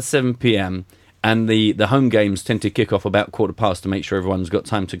start at 7 p.m. and the home games tend to kick off about 1:15 to make sure everyone's got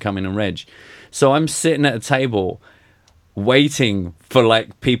time to come in and reg. So I'm sitting at a table waiting for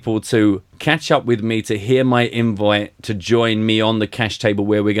like people to catch up with me to hear my invite to join me on the cash table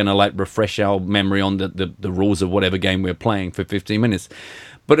where we're going to like refresh our memory on the rules of whatever game we're playing for 15 minutes.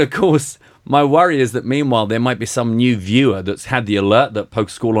 But of course, my worry is that meanwhile there might be some new viewer that's had the alert that Poker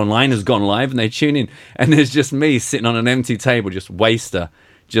School Online has gone live and they tune in and there's just me sitting on an empty table, just waster,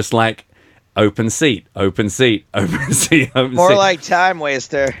 just like open seat, open seat, open seat, open More seat. like time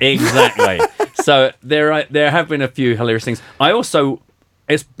waster. Exactly. So there have been a few hilarious things. I also,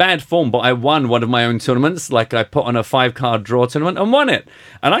 it's bad form, but I won one of my own tournaments. Like I put on a 5-card draw tournament and won it.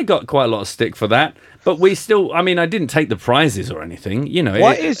 And I got quite a lot of stick for that. But we still, I mean, I didn't take the prizes or anything. You know,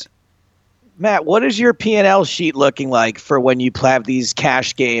 Matt, what is your P&L sheet looking like for when you have these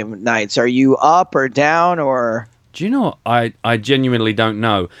cash game nights? Are you up or down or? Do you know what? I genuinely don't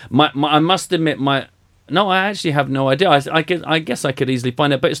know. I must admit no, I actually have no idea. I guess I could easily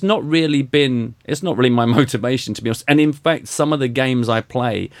find it, but it's not really my motivation, to be honest. And in fact, some of the games I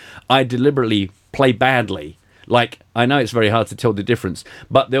play, I deliberately play badly. Like, I know it's very hard to tell the difference,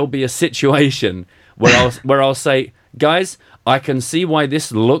 but there'll be a situation where I'll say, guys, I can see why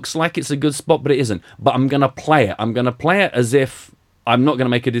this looks like it's a good spot, but it isn't. But I'm going to play it. I'm going to play it as if I'm not going to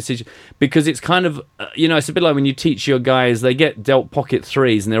make a decision, because it's kind of, it's a bit like when you teach your guys, they get dealt pocket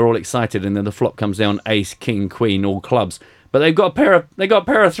threes and they're all excited, and then the flop comes down ace, king, queen, all clubs, but they've got a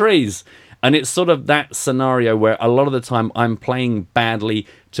pair of threes, and it's sort of that scenario where a lot of the time I'm playing badly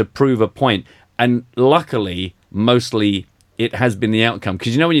to prove a point, and luckily, mostly it has been the outcome.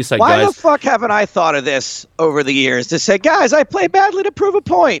 Because when you say, why guys, the fuck haven't I thought of this over the years to say, guys, I play badly to prove a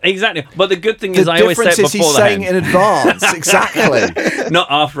point? Exactly. But the good thing is I always say it before the he's saying in advance. Exactly. Not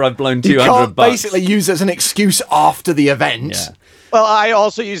after I've blown $200. You can't basically use it as an excuse after the event. Yeah. Well, I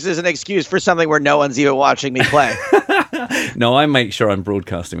also use this as an excuse for something where no one's even watching me play. No, I make sure I'm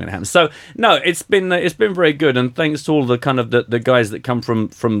broadcasting when it happens. So no, it's been very good, and thanks to all the kind of the guys that come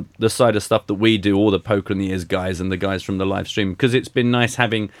from the side of stuff that we do, all the Poker in the Ears guys and the guys from the live stream, because it's been nice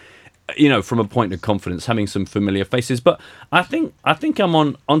having, from a point of confidence, having some familiar faces. But I think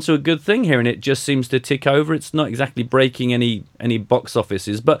I'm onto a good thing here, and it just seems to tick over. It's not exactly breaking any box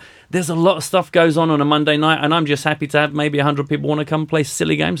offices, but there's a lot of stuff goes on a Monday night, and I'm just happy to have maybe 100 people want to come play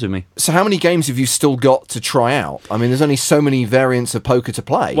silly games with me. So how many games have you still got to try out? I mean, there's only so many variants of poker to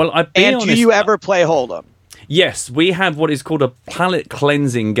play. Well, do you ever play Hold'em? Yes, we have what is called a palate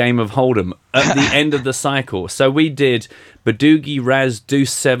cleansing game of Hold'em at the end of the cycle. So we did Badugi, Raz,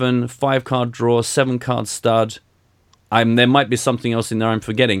 Deuce 7, 5-card draw, 7-card stud. There might be something else in there I'm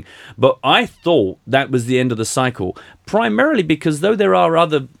forgetting. But I thought that was the end of the cycle, primarily because though there are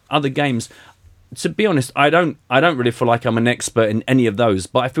other games, to be honest, I don't really feel like I'm an expert in any of those,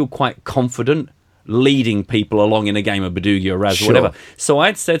 but I feel quite confident leading people along in a game of Badugi or Raz or whatever. So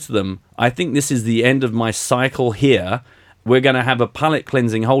I'd said to them, I think this is the end of my cycle here. We're going to have a palate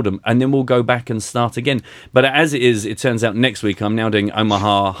cleansing Hold'em, and then we'll go back and start again. But as it is, it turns out next week I'm now doing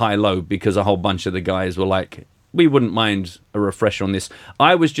Omaha high-low, because a whole bunch of the guys were like, we wouldn't mind a refresher on this.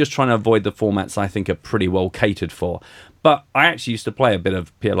 I was just trying to avoid the formats I think are pretty well catered for. But I actually used to play a bit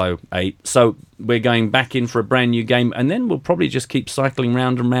of PLO 8, so we're going back in for a brand new game, and then we'll probably just keep cycling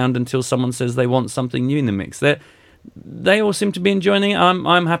round and round until someone says they want something new in the mix. They all seem to be enjoying it.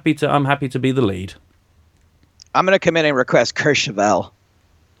 I'm happy to be the lead. I'm going to come in and request Courchevel.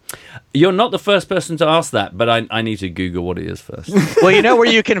 You're not the first person to ask that, but I need to Google what it is first. Well, you know where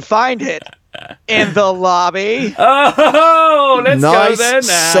you can find it? In the lobby. Oh, let's nice go there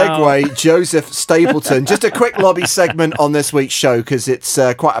now. Segue, Joseph Stapleton. Just a quick lobby segment on this week's show, because it's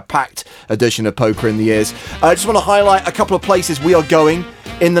quite a packed edition of Poker in the Ears. I just want to highlight a couple of places we are going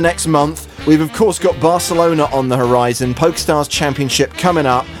in the next month. We've, of course, got Barcelona on the horizon, PokerStars Championship coming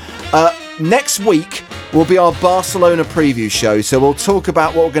up. Next week, will be our Barcelona preview show. So we'll talk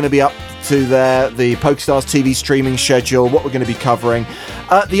about what we're going to be up to there, the PokerStars TV streaming schedule, what we're going to be covering.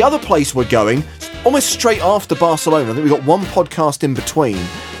 The other place we're going, almost straight after Barcelona, I think we've got one podcast in between,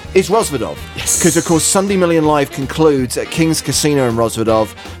 is Rozvadov. Yes. Because, of course, Sunday Million Live concludes at King's Casino in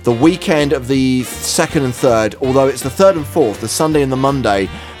Rozvadov the weekend of the 2nd and 3rd, although it's the 3rd and 4th, the Sunday and the Monday,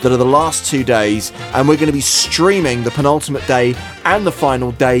 that are the last 2 days, and we're going to be streaming the penultimate day and the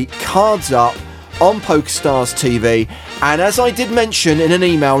final day, cards up, on PokerStars TV. And as I did mention in an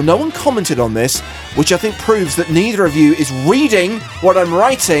email, no one commented on this, which I think proves that neither of you is reading what I'm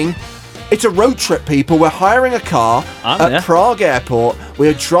writing. It's a road trip, people. We're hiring a car at Prague Airport.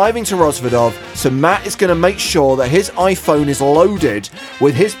 We're driving to Rozvadov, so Matt is going to make sure that his iPhone is loaded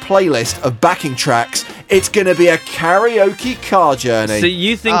with his playlist of backing tracks. It's going to be a karaoke car journey. So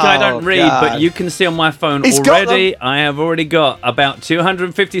you think I don't read, but you can see on my phone already, I have already got about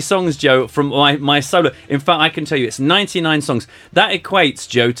 250 songs, Joe, from my solo. In fact, I can tell you it's 99 songs. That equates,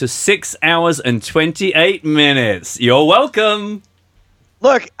 Joe, to 6 hours and 28 minutes. You're welcome.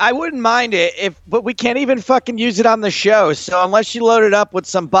 Look, I wouldn't mind it, but we can't even fucking use it on the show. So unless you load it up with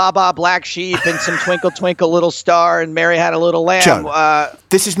some Baba Black Sheep and some Twinkle Twinkle Little Star and Mary Had a Little Lamb. Joe,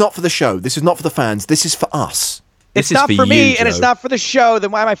 this is not for the show. This is not for the fans. This is for us. It's not for me, and it's not for the show.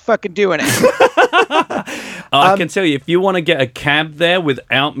 Then why am I fucking doing it? I can tell you, if you want to get a cab there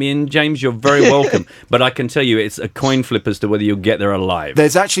without me and James, you're very welcome. But I can tell you, it's a coin flip as to whether you'll get there alive.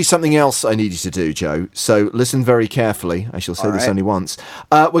 There's actually something else I need you to do, Joe. So listen very carefully. I shall say this only once.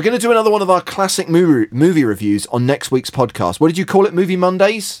 We're going to do another one of our classic movie reviews on next week's podcast. What did you call it? Movie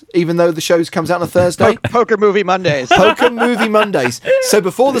Mondays? Even though the show comes out on a Thursday? Poker Movie Mondays. Poker Movie Mondays. So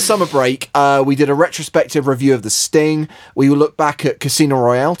before the summer break, we did a retrospective review of The Sting. We will look back at Casino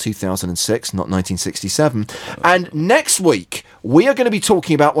Royale 2006, not 1967. And next week, we are going to be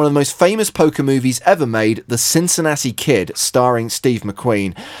talking about one of the most famous poker movies ever made, The Cincinnati Kid, starring Steve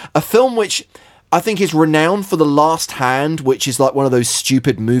McQueen. A film which I think is renowned for The Last Hand, which is like one of those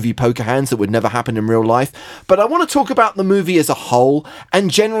stupid movie poker hands that would never happen in real life. But I want to talk about the movie as a whole, and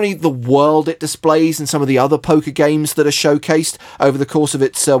generally the world it displays and some of the other poker games that are showcased over the course of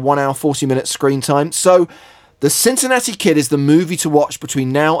its 1 hour, 40-minute screen time. So The Cincinnati Kid is the movie to watch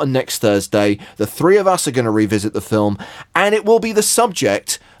between now and next Thursday. The three of us are going to revisit the film, and it will be the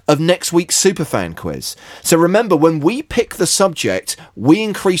subject of next week's Superfan quiz. So remember, when we pick the subject, we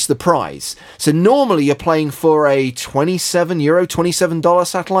increase the prize. So normally you're playing for a $27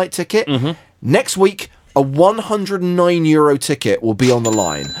 satellite ticket. Mm-hmm. Next week, a €109 ticket will be on the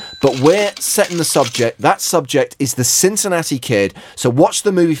line. But we're setting the subject. That subject is The Cincinnati Kid. So watch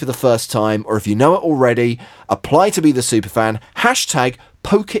the movie for the first time, or if you know it already, apply to be the superfan. Hashtag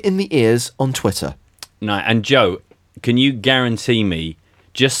Poker in the Ears on Twitter. No, and Joe, can you guarantee me,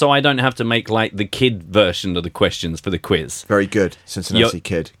 just so I don't have to make like the kid version of the questions for the quiz? Very good. Cincinnati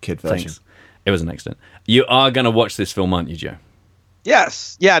Kid version. Thanks. It was an accident. You are going to watch this film, aren't you, Joe?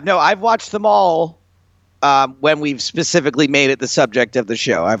 Yes. Yeah, no, I've watched them all. When we've specifically made it the subject of the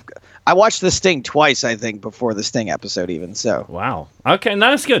show. I watched The Sting twice, I think, before the Sting episode even, so. Wow. Okay,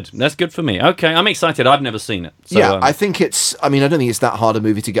 no, that's good. That's good for me. Okay, I'm excited. I've never seen it. So, yeah, I think I don't think it's that hard a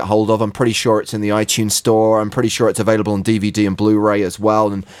movie to get hold of. I'm pretty sure it's in the iTunes store. I'm pretty sure it's available on DVD and Blu-ray as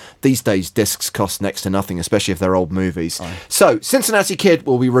well. And these days, discs cost next to nothing, especially if they're old movies. Right. So, Cincinnati Kid,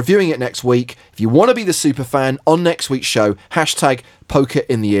 we'll be reviewing it next week. If you want to be the superfan on next week's show, hashtag Poker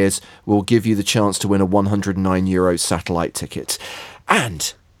in the Ears will give you the chance to win a €109 satellite ticket.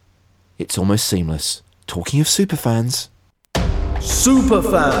 And it's almost seamless. Talking of superfans.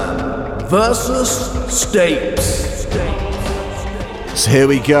 Superfan versus Stapes. So here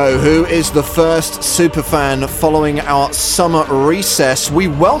we go. Who is the first superfan following our summer recess? We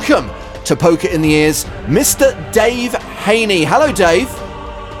welcome to Poker in the Ears, Mr. Dave Haney. Hello, Dave.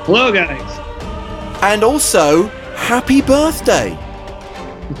 Hello, guys. And also, happy birthday.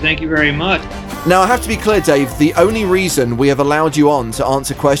 Thank you very much. Now, I have to be clear, Dave, the only reason we have allowed you on to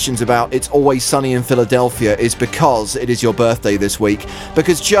answer questions about It's Always Sunny in Philadelphia is because it is your birthday this week.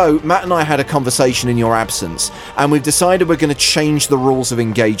 Because, Joe, Matt and I had a conversation in your absence, and we've decided we're going to change the rules of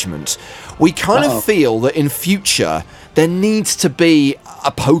engagement. We kind of feel that in future, there needs to be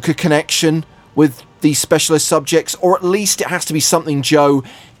a poker connection with these specialist subjects, or at least it has to be something Joe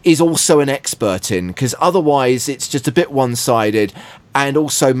is also an expert in, because otherwise it's just a bit one-sided. And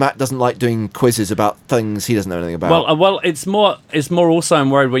also, Matt doesn't like doing quizzes about things he doesn't know anything about. Well, it's more also I'm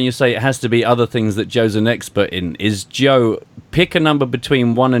worried when you say it has to be other things that Joe's an expert in. Is Joe, pick a number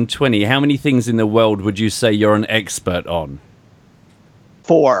between 1 and 20. How many things in the world would you say you're an expert on?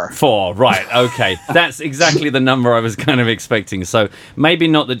 4. 4, right, okay. That's exactly the number I was kind of expecting. So maybe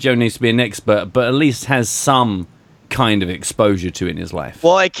not that Joe needs to be an expert, but at least has some kind of exposure to it in his life.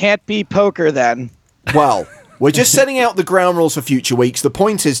 Well, it can't be poker then. Well, we're just setting out the ground rules for future weeks. The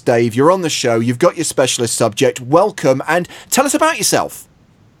point is, Dave, you're on the show, you've got your specialist subject. Welcome, and tell us about yourself.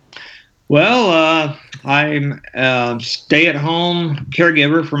 Well, I'm a stay-at-home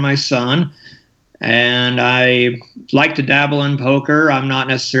caregiver for my son, and I like to dabble in poker. I'm not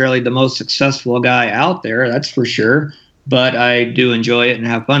necessarily the most successful guy out there, that's for sure, but I do enjoy it and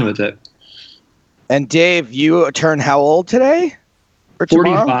have fun with it. And Dave, you turn how old today? Or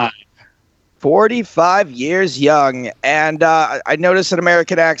tomorrow? 45. 45 years young. And I noticed an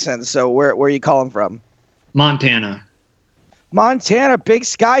American accent, so where are you calling from? Montana. Montana, big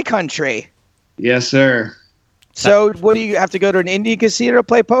sky country. Yes, sir. So what, do you have to go to an Indian casino to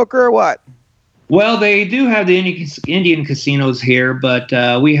play poker or what? Well, they do have the Indian casinos here, but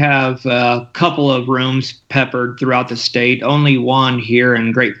we have a couple of rooms peppered throughout the state. Only one here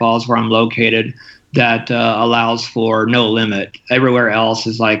in Great Falls, where I'm located, that allows for no limit. Everywhere else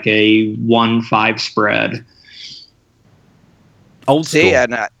is like a 1-5 spread. Old school. See,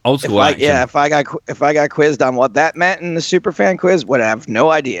 and, old school action. Yeah, if I got quizzed on what that meant in the Superfan quiz, would have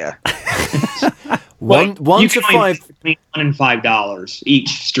no idea. One to 5 between $1 and $5 each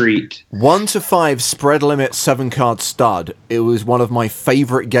street. 1 to 5 spread limit 7-card stud. It was one of my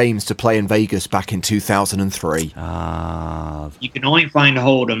favorite games to play in Vegas back in 2003. You can only find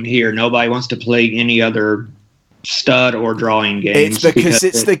Hold'em here. Nobody wants to play any other stud or drawing games. It's because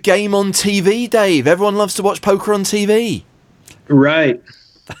it's the game on TV, Dave. Everyone loves to watch poker on TV. Right.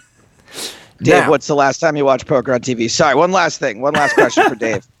 Dave, what's the last time you watched poker on TV? Sorry, one last question for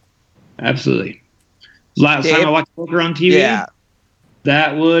Dave. Absolutely. Last time I watched poker on TV? Yeah.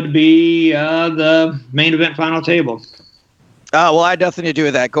 That would be the main event final table. Oh, well, I had nothing to do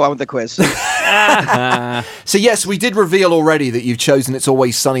with that. Go on with the quiz. So, yes, we did reveal already that you've chosen It's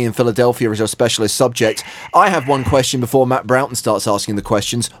Always Sunny in Philadelphia as your specialist subject. I have one question before Matt Broughton starts asking the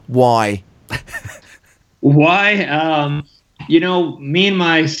questions. Why? Why? Me and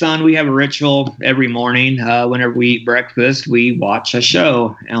my son, we have a ritual every morning. Whenever we eat breakfast, we watch a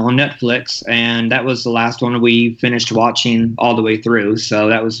show on Netflix, and that was the last one we finished watching all the way through. So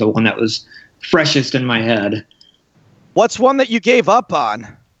that was the one that was freshest in my head. What's one that you gave up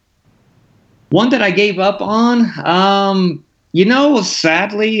on? One that I gave up on?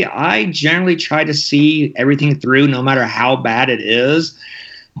 Sadly, I generally try to see everything through no matter how bad it is.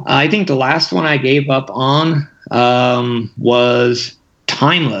 I think the last one I gave up on was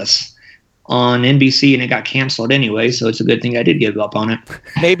Timeless on NBC, and it got canceled anyway, so it's a good thing I did give up on it.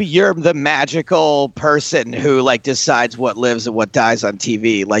 Maybe you're the magical person who decides what lives and what dies on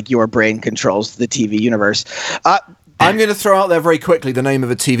TV, like your brain controls the TV universe. I'm going to throw out there very quickly the name of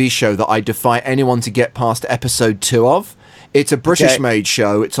a TV show that I defy anyone to get past episode 2 of. It's a British-made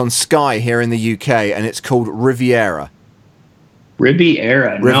show. It's on Sky here in the UK, and it's called Riviera.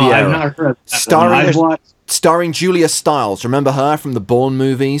 Riviera. No, I've not heard of that. Starring Julia Stiles. Remember her from the Bourne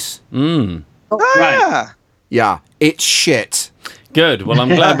movies? Mm. Oh, right. Yeah, it's shit. Good. Well, I'm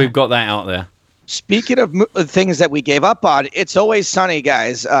glad we've got that out there. Speaking of things that we gave up on, It's Always Sunny,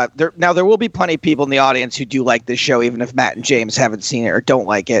 guys. There will be plenty of people in the audience who do like this show, even if Matt and James haven't seen it or don't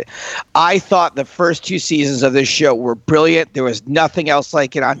like it. I thought the first 2 seasons of this show were brilliant. There was nothing else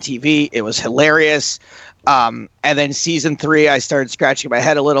like it on TV. It was hilarious. And then season 3, I started scratching my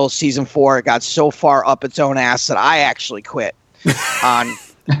head a little. Season 4, it got so far up its own ass that I actually quit on.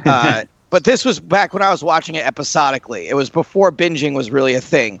 But this was back when I was watching it episodically. It was before binging was really a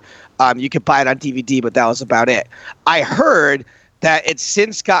thing. You could buy it on DVD, but that was about it. I heard that it's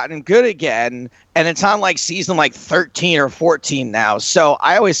since gotten good again, and it's on season 13 or 14 now. So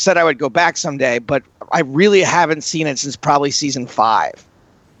I always said I would go back someday, but I really haven't seen it since probably season 5.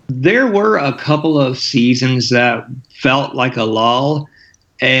 There were a couple of seasons that felt like a lull,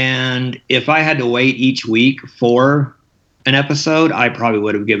 and if I had to wait each week for an episode, I probably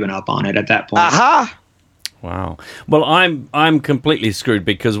would have given up on it at that point. Aha! Wow. Well, I'm completely screwed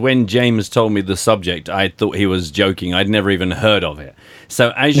because when James told me the subject, I thought he was joking. I'd never even heard of it.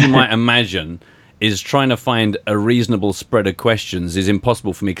 So as you might imagine, is trying to find a reasonable spread of questions is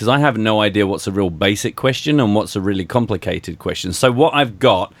impossible for me because I have no idea what's a real basic question and what's a really complicated question. So what I've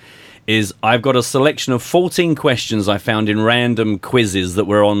got is I've got a selection of 14 questions I found in random quizzes that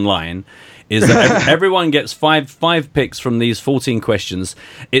were online. is that everyone gets five picks from these 14 questions.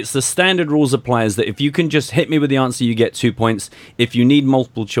 It's the standard rules applies that if you can just hit me with the answer, you get 2 points. If you need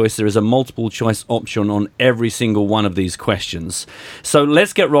multiple choice, there is a multiple choice option on every single one of these questions. So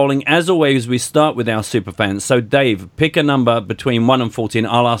let's get rolling. As always, we start with our superfans. So Dave, pick a number between 1 and 14.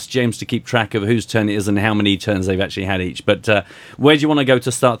 I'll ask James to keep track of whose turn it is and how many turns they've actually had each. But where do you want to go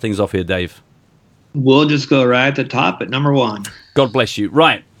to start things off here, Dave? We'll just go right at the top at number 1. God bless you.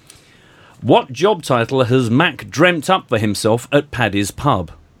 Right. What job title has Mac dreamt up for himself at Paddy's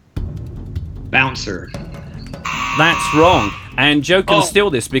pub? Bouncer. That's wrong. And Joe can steal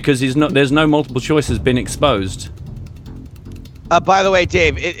this because there's no multiple choice has been exposed. By the way,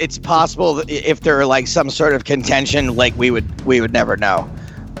 Dave, it's possible that if there are like some sort of contention, like we would never know.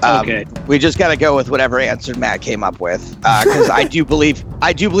 Okay. We just got to go with whatever answer Matt came up with, because I do believe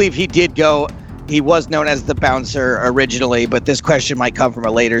he did go. He was known as the bouncer originally, but this question might come from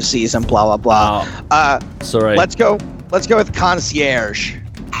a later season. Blah blah blah. Sorry. Let's go with concierge.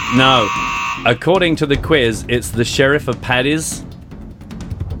 No. According to the quiz, it's the sheriff of Paddy's.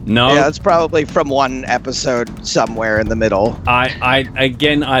 No. Yeah, that's probably from one episode somewhere in the middle.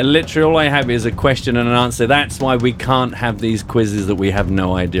 Literally all I have is a question and an answer. That's why we can't have these quizzes that we have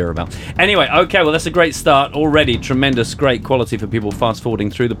no idea about. Anyway, okay, well, that's a great start already. Tremendous, great quality for people fast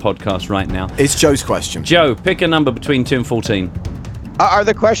forwarding through the podcast right now. It's Joe's question. Joe, pick a number between 2 and 14. Are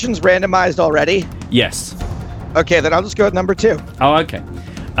the questions randomized already? Yes. Okay, then I'll just go with number 2. Oh, okay.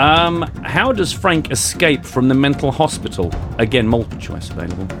 How does Frank escape from the mental hospital? Again, multiple choice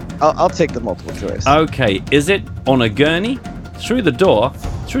available. I'll take the multiple choice. Okay, is it on a gurney, through the door,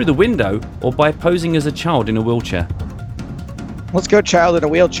 through the window, or by posing as a child in a wheelchair? Let's go child in a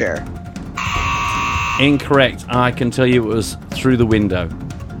wheelchair. Incorrect. I can tell you it was through the window.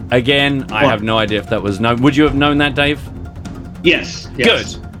 Again, I have no idea if that was known. Would you have known that, Dave? Yes.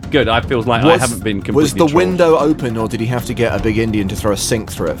 Good. I feel like I haven't been completely Was the window open, or did he have to get a big Indian to throw a sink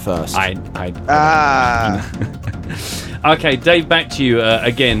through it first? Okay, Dave, back to you.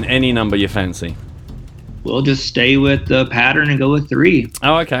 Again, any number you fancy. We'll just stay with the pattern and go with 3.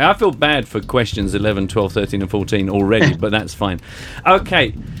 Oh, okay. I feel bad for questions 11, 12, 13, and 14 already, but that's fine.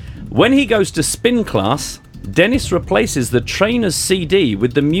 Okay. When he goes to spin class, Dennis replaces the trainer's CD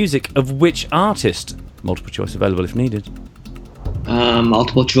with the music of which artist? Multiple choice available if needed.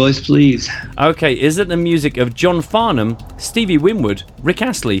 Multiple choice, please. Okay, is it the music of John Farnham, Stevie Winwood, Rick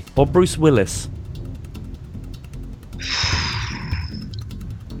Astley, or Bruce Willis?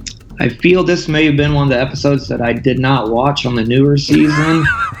 I feel this may have been one of the episodes that I did not watch on the newer season.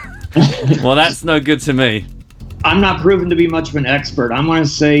 Well, that's no good to me. I'm not proven to be much of an expert. I'm going to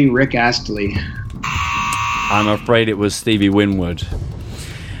say Rick Astley. I'm afraid it was Stevie Winwood.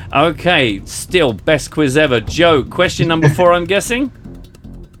 Okay, still best quiz ever. Joe, question number 4, I'm guessing?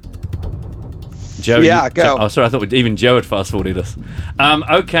 Joe? Yeah, go. Oh, sorry, I thought even Joe had fast-forwarded us.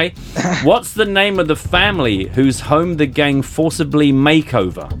 Okay, what's the name of the family whose home the gang forcibly make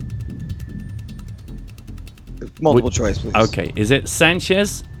over? Multiple choice, please. Okay, is it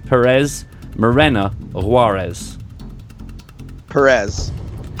Sanchez, Perez, Morena, or Juarez? Perez.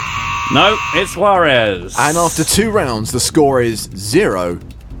 No, it's Juarez. And after 2 rounds, the score is 0-0.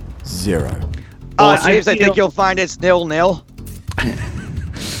 James, I think you'll find it's 0-0. Okay.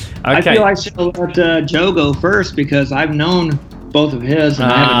 I feel I should let Joe go first because I've known both of his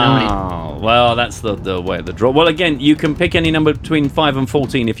and I haven't known him. Well, that's the way of the draw. Well, again, you can pick any number between 5 and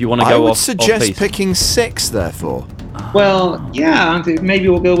 14 if you want to go off. I would suggest picking 6, therefore. Well, yeah, maybe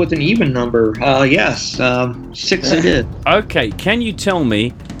we'll go with an even number. Yes, 6 it is. Okay, can you tell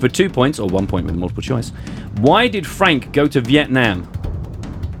me, for 2 points, or 1 point with multiple choice, why did Frank go to Vietnam?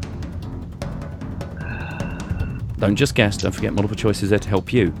 Don't just guess. Don't forget multiple choice is there to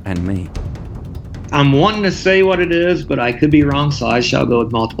help you and me. I'm wanting to say what it is, but I could be wrong, so I shall go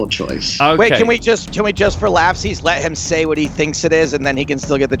with multiple choice. Okay. Wait, can we just for laughsies let him say what he thinks it is, and then he can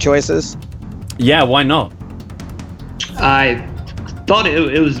still get the choices? Yeah, why not? I thought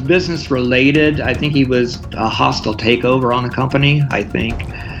it was business related. I think he was a hostile takeover on a company, I think.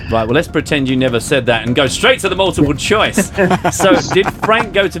 Right, well, let's pretend you never said that and go straight to the multiple choice. So, did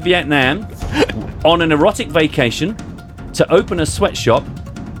Frank go to Vietnam on an erotic vacation, to open a sweatshop,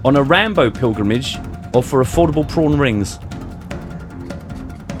 on a Rambo pilgrimage, or for affordable prawn rings?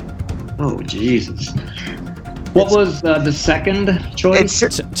 Oh, Jesus. What was the second choice?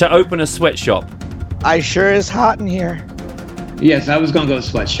 To open a sweatshop. I sure is hot in here. Yes, I was going to go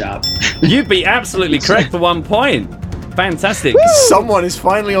sweatshop. You'd be absolutely correct for 1 point. Fantastic. Woo! Someone is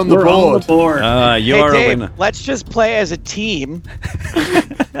finally on the board. On the board. You are Dave, a winner. Let's just play as a team.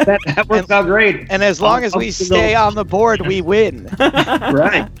 That works out great. And as long as we stay on the board, we win.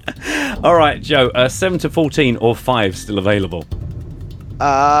 Right. All right, Joe. 7 to 14 or 5 still available?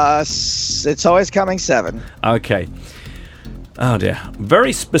 It's always coming 7. Okay. Oh dear.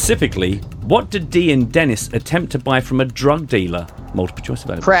 Very specifically, what did Dee and Dennis attempt to buy from a drug dealer? Multiple choice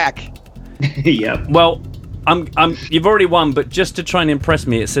available. Crack. Yep. Well, you've already won, but just to try and impress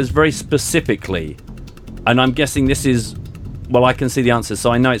me, it says very specifically, and I'm guessing this is. Well, I can see the answer,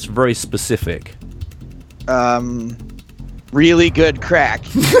 so I know it's very specific. Really good crack.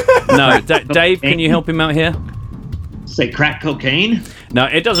 No, Dave, can you help him out here? Say crack cocaine? No,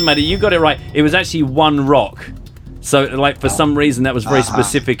 it doesn't matter. You got it right. It was actually 1 rock. So, like, for some reason, that was very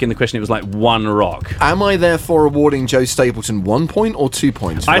specific in the question. It was like 1 rock. Am I therefore awarding Joe Stapleton 1 point or 2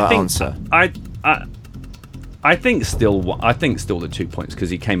 points for that answer? I think still the 2 points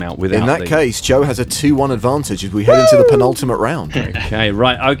because he came out without. In that case, Joe has a 2-1 advantage as we head into the penultimate round. Okay,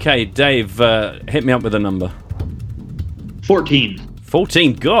 right. Okay, Dave, hit me up with a number. 14.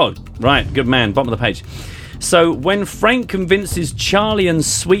 14. God. Right. Good man. Bottom of the page. So when Frank convinces Charlie and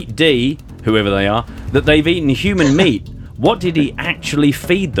Sweet Dee, whoever they are, that they've eaten human meat, what did he actually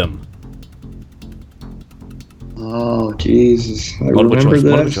feed them? Oh, Jesus. Multiple choice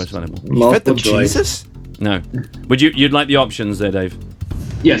available. You fed them Jesus? No. You'd like the options there, Dave?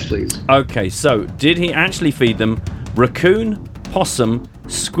 Yes, please. Okay, so did he actually feed them raccoon, possum,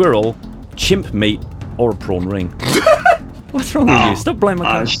 squirrel, chimp meat, or a prawn ring? What's wrong with you? Stop blaming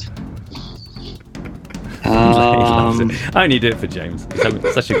my gosh. I only do it for James. He's having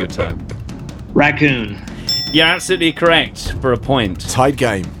such a good time. Raccoon. You're absolutely correct for a point. Tied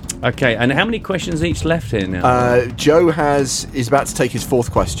game. Okay, and how many questions each left here now? Joe is about to take his 4th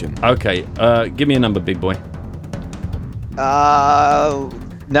question. Okay, give me a number, big boy.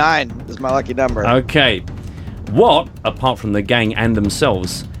 9 is my lucky number. Okay. What, apart from the gang and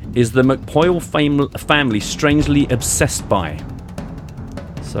themselves, is the McPoyle family strangely obsessed by?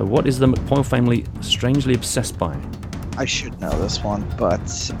 So what is the McPoyle family strangely obsessed by? I should know this one, but...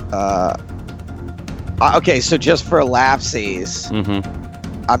 okay, so just for laughsies,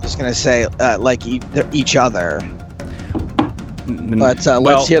 I'm just going to say, like, each other. But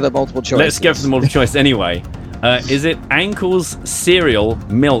let's hear the multiple choice. Let's go for the multiple choice anyway. Is it ankles, cereal,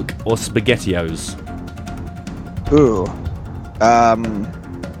 milk, or SpaghettiOs? Ooh.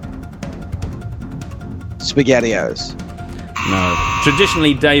 SpaghettiOs. No.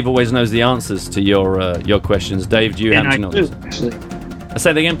 Traditionally, Dave always knows the answers to your questions. Dave, do you happen to know this? Actually.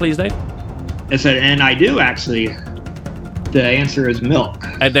 Say that again, please, Dave. I said, and I do actually. The answer is milk.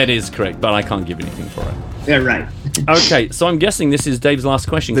 That is correct, but I can't give anything for it. Yeah, right. Okay, so I'm guessing this is Dave's last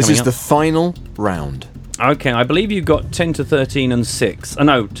question. This is the final round. Okay, I believe you've got 10 to 13 and 6. Oh,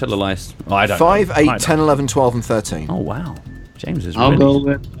 no, tell a lie. Oh, I don't 5, know. 8, 10, 11, 12, and 13. Oh, wow. James is I'll go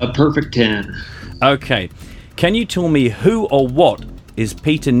with a perfect 10. Okay. Can you tell me who or what is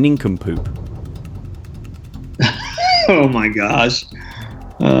Peter Nincompoop? Oh, my gosh.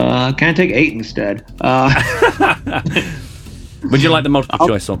 Can I take 8 instead? Would you like the multiple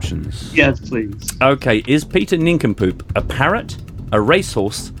choice options? Yes, please. Okay, is Peter Nincompoop a parrot, a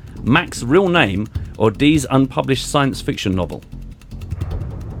racehorse, Mac's real name, or Dee's unpublished science fiction novel?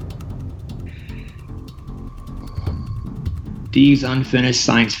 Dee's unfinished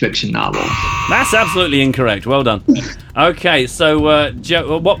science fiction novel. That's absolutely incorrect. Well done. Okay, so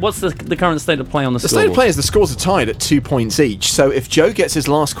Joe, what's the current state of play on the scoreboard? The state of play is the scores are tied at 2 points each. So if Joe gets his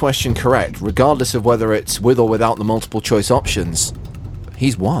last question correct, regardless of whether it's with or without the multiple choice options,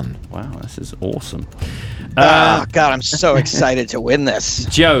 he's won. Wow, this is awesome. Oh, God, I'm so excited to win this.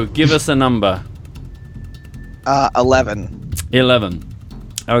 Joe, give us a number. 11. 11.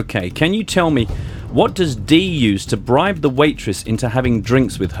 Okay, can you tell me, what does Dee use to bribe the waitress into having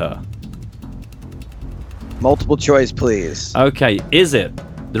drinks with her? Multiple choice, please. Okay, is it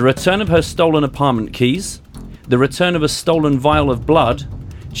the return of her stolen apartment keys, the return of a stolen vial of blood,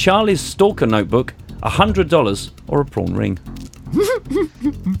 Charlie's stalker notebook, $100, or a prawn ring?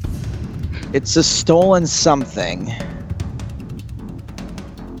 It's a stolen something.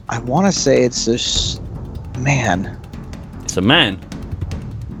 I want to say it's a man. It's a man.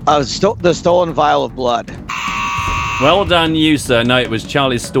 The stolen vial of blood. Well done, you, sir. No, it was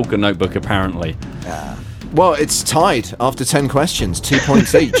Charlie's stalker notebook, apparently. Well, it's tied after 10 questions, 2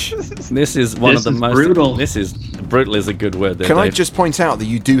 points each. This is one of the most brutal. This is brutal is a good word there. Can Dave. I just point out that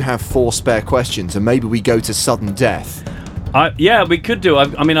you do have 4 spare questions, and maybe we go to sudden death? Yeah, we could do.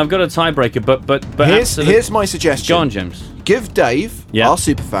 I've got a tiebreaker, but here's my suggestion. Go on, James. Give Dave, our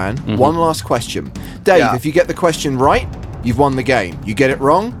superfan, one last question. Dave, if you get the question right, you've won the game. You get it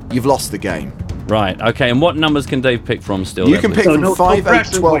wrong, you've lost the game. Right. Okay. And what numbers can Dave pick from still? You can pick from 5, 8,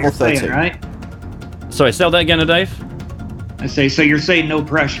 12, or 13. Saying, right? Sorry, say that again, Dave. I say, so you're saying no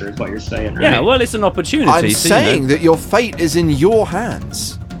pressure is what you're saying, right? Yeah, well, it's an opportunity. I'm saying that your fate is in your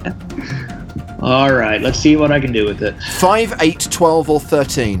hands. All right, let's see what I can do with it. 5, 8, 12, or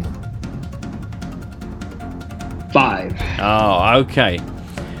 13. 5. Oh, okay.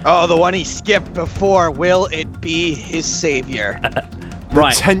 Oh, the one he skipped before. Will it be his savior?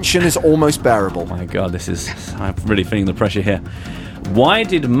 Right. The tension is almost bearable. Oh my God, I'm really feeling the pressure here. Why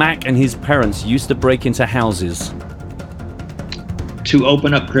did Mac and his parents used to break into houses? To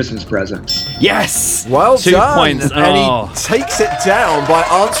open up Christmas presents. Yes! Well 2 done. points. And he takes it down by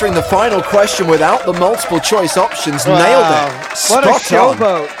answering the final question without the multiple choice options. Wow. Nailed it. What a Spot on.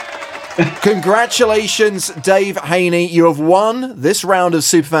 showboat. Congratulations, Dave Haney. You have won this round of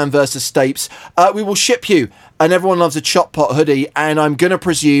Superfan versus Stapes. We will ship you an Everyone Loves a Chop Pot hoodie, and I'm going to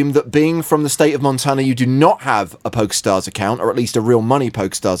presume that being from the state of Montana, you do not have a PokerStars account, or at least a real money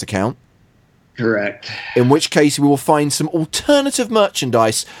PokerStars account. Correct. In which case, we will find some alternative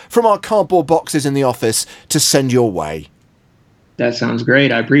merchandise from our cardboard boxes in the office to send your way. That sounds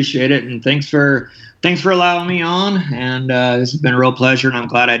great. I appreciate it, and thanks for allowing me on. And this has been a real pleasure, and I'm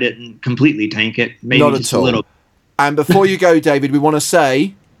glad I didn't completely tank it. Maybe Not just at all. a little. And before you go, David, we want to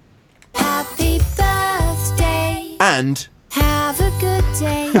say Happy birthday. and Have a good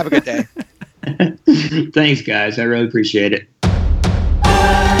day. Have a good day. Thanks, guys. I really appreciate it.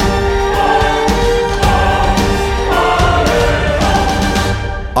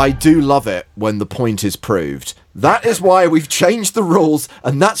 I do love it when the point is proved. That is why we've changed the rules,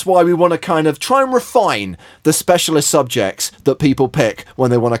 and that's why we want to kind of try and refine the specialist subjects that people pick when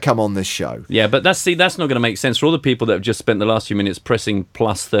they want to come on this show. Yeah, but that's not going to make sense for all the people that have just spent the last few minutes pressing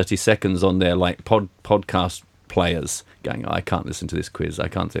plus 30 seconds on their podcast players, going, I can't listen to this quiz. I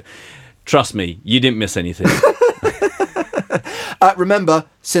can't do it. Trust me, you didn't miss anything. Remember,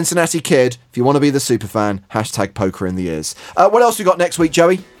 Cincinnati Kid, if you want to be the superfan, hashtag poker in the ears. What else we got next week,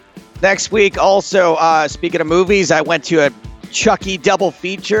 Joey? Next week, also, speaking of movies, I went to a Chucky double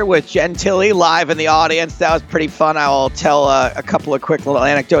feature with Jen Tilly live in the audience. That was pretty fun. I will tell a couple of quick little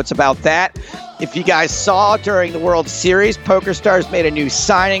anecdotes about that. If you guys saw during the World Series, PokerStars made a new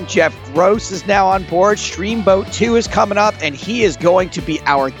signing. Jeff Gross is now on board. Streamboat 2 is coming up, and he is going to be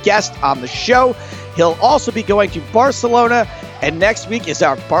our guest on the show. He'll also be going to Barcelona, and next week is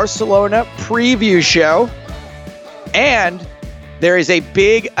our Barcelona preview show. And there is a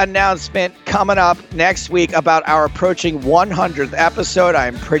big announcement coming up next week about our approaching 100th episode.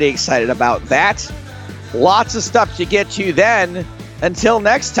 I'm pretty excited about that. Lots of stuff to get to then. Until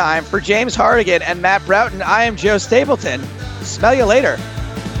next time, for James Hardigan and Matt Broughton, I am Joe Stapleton. Smell you later.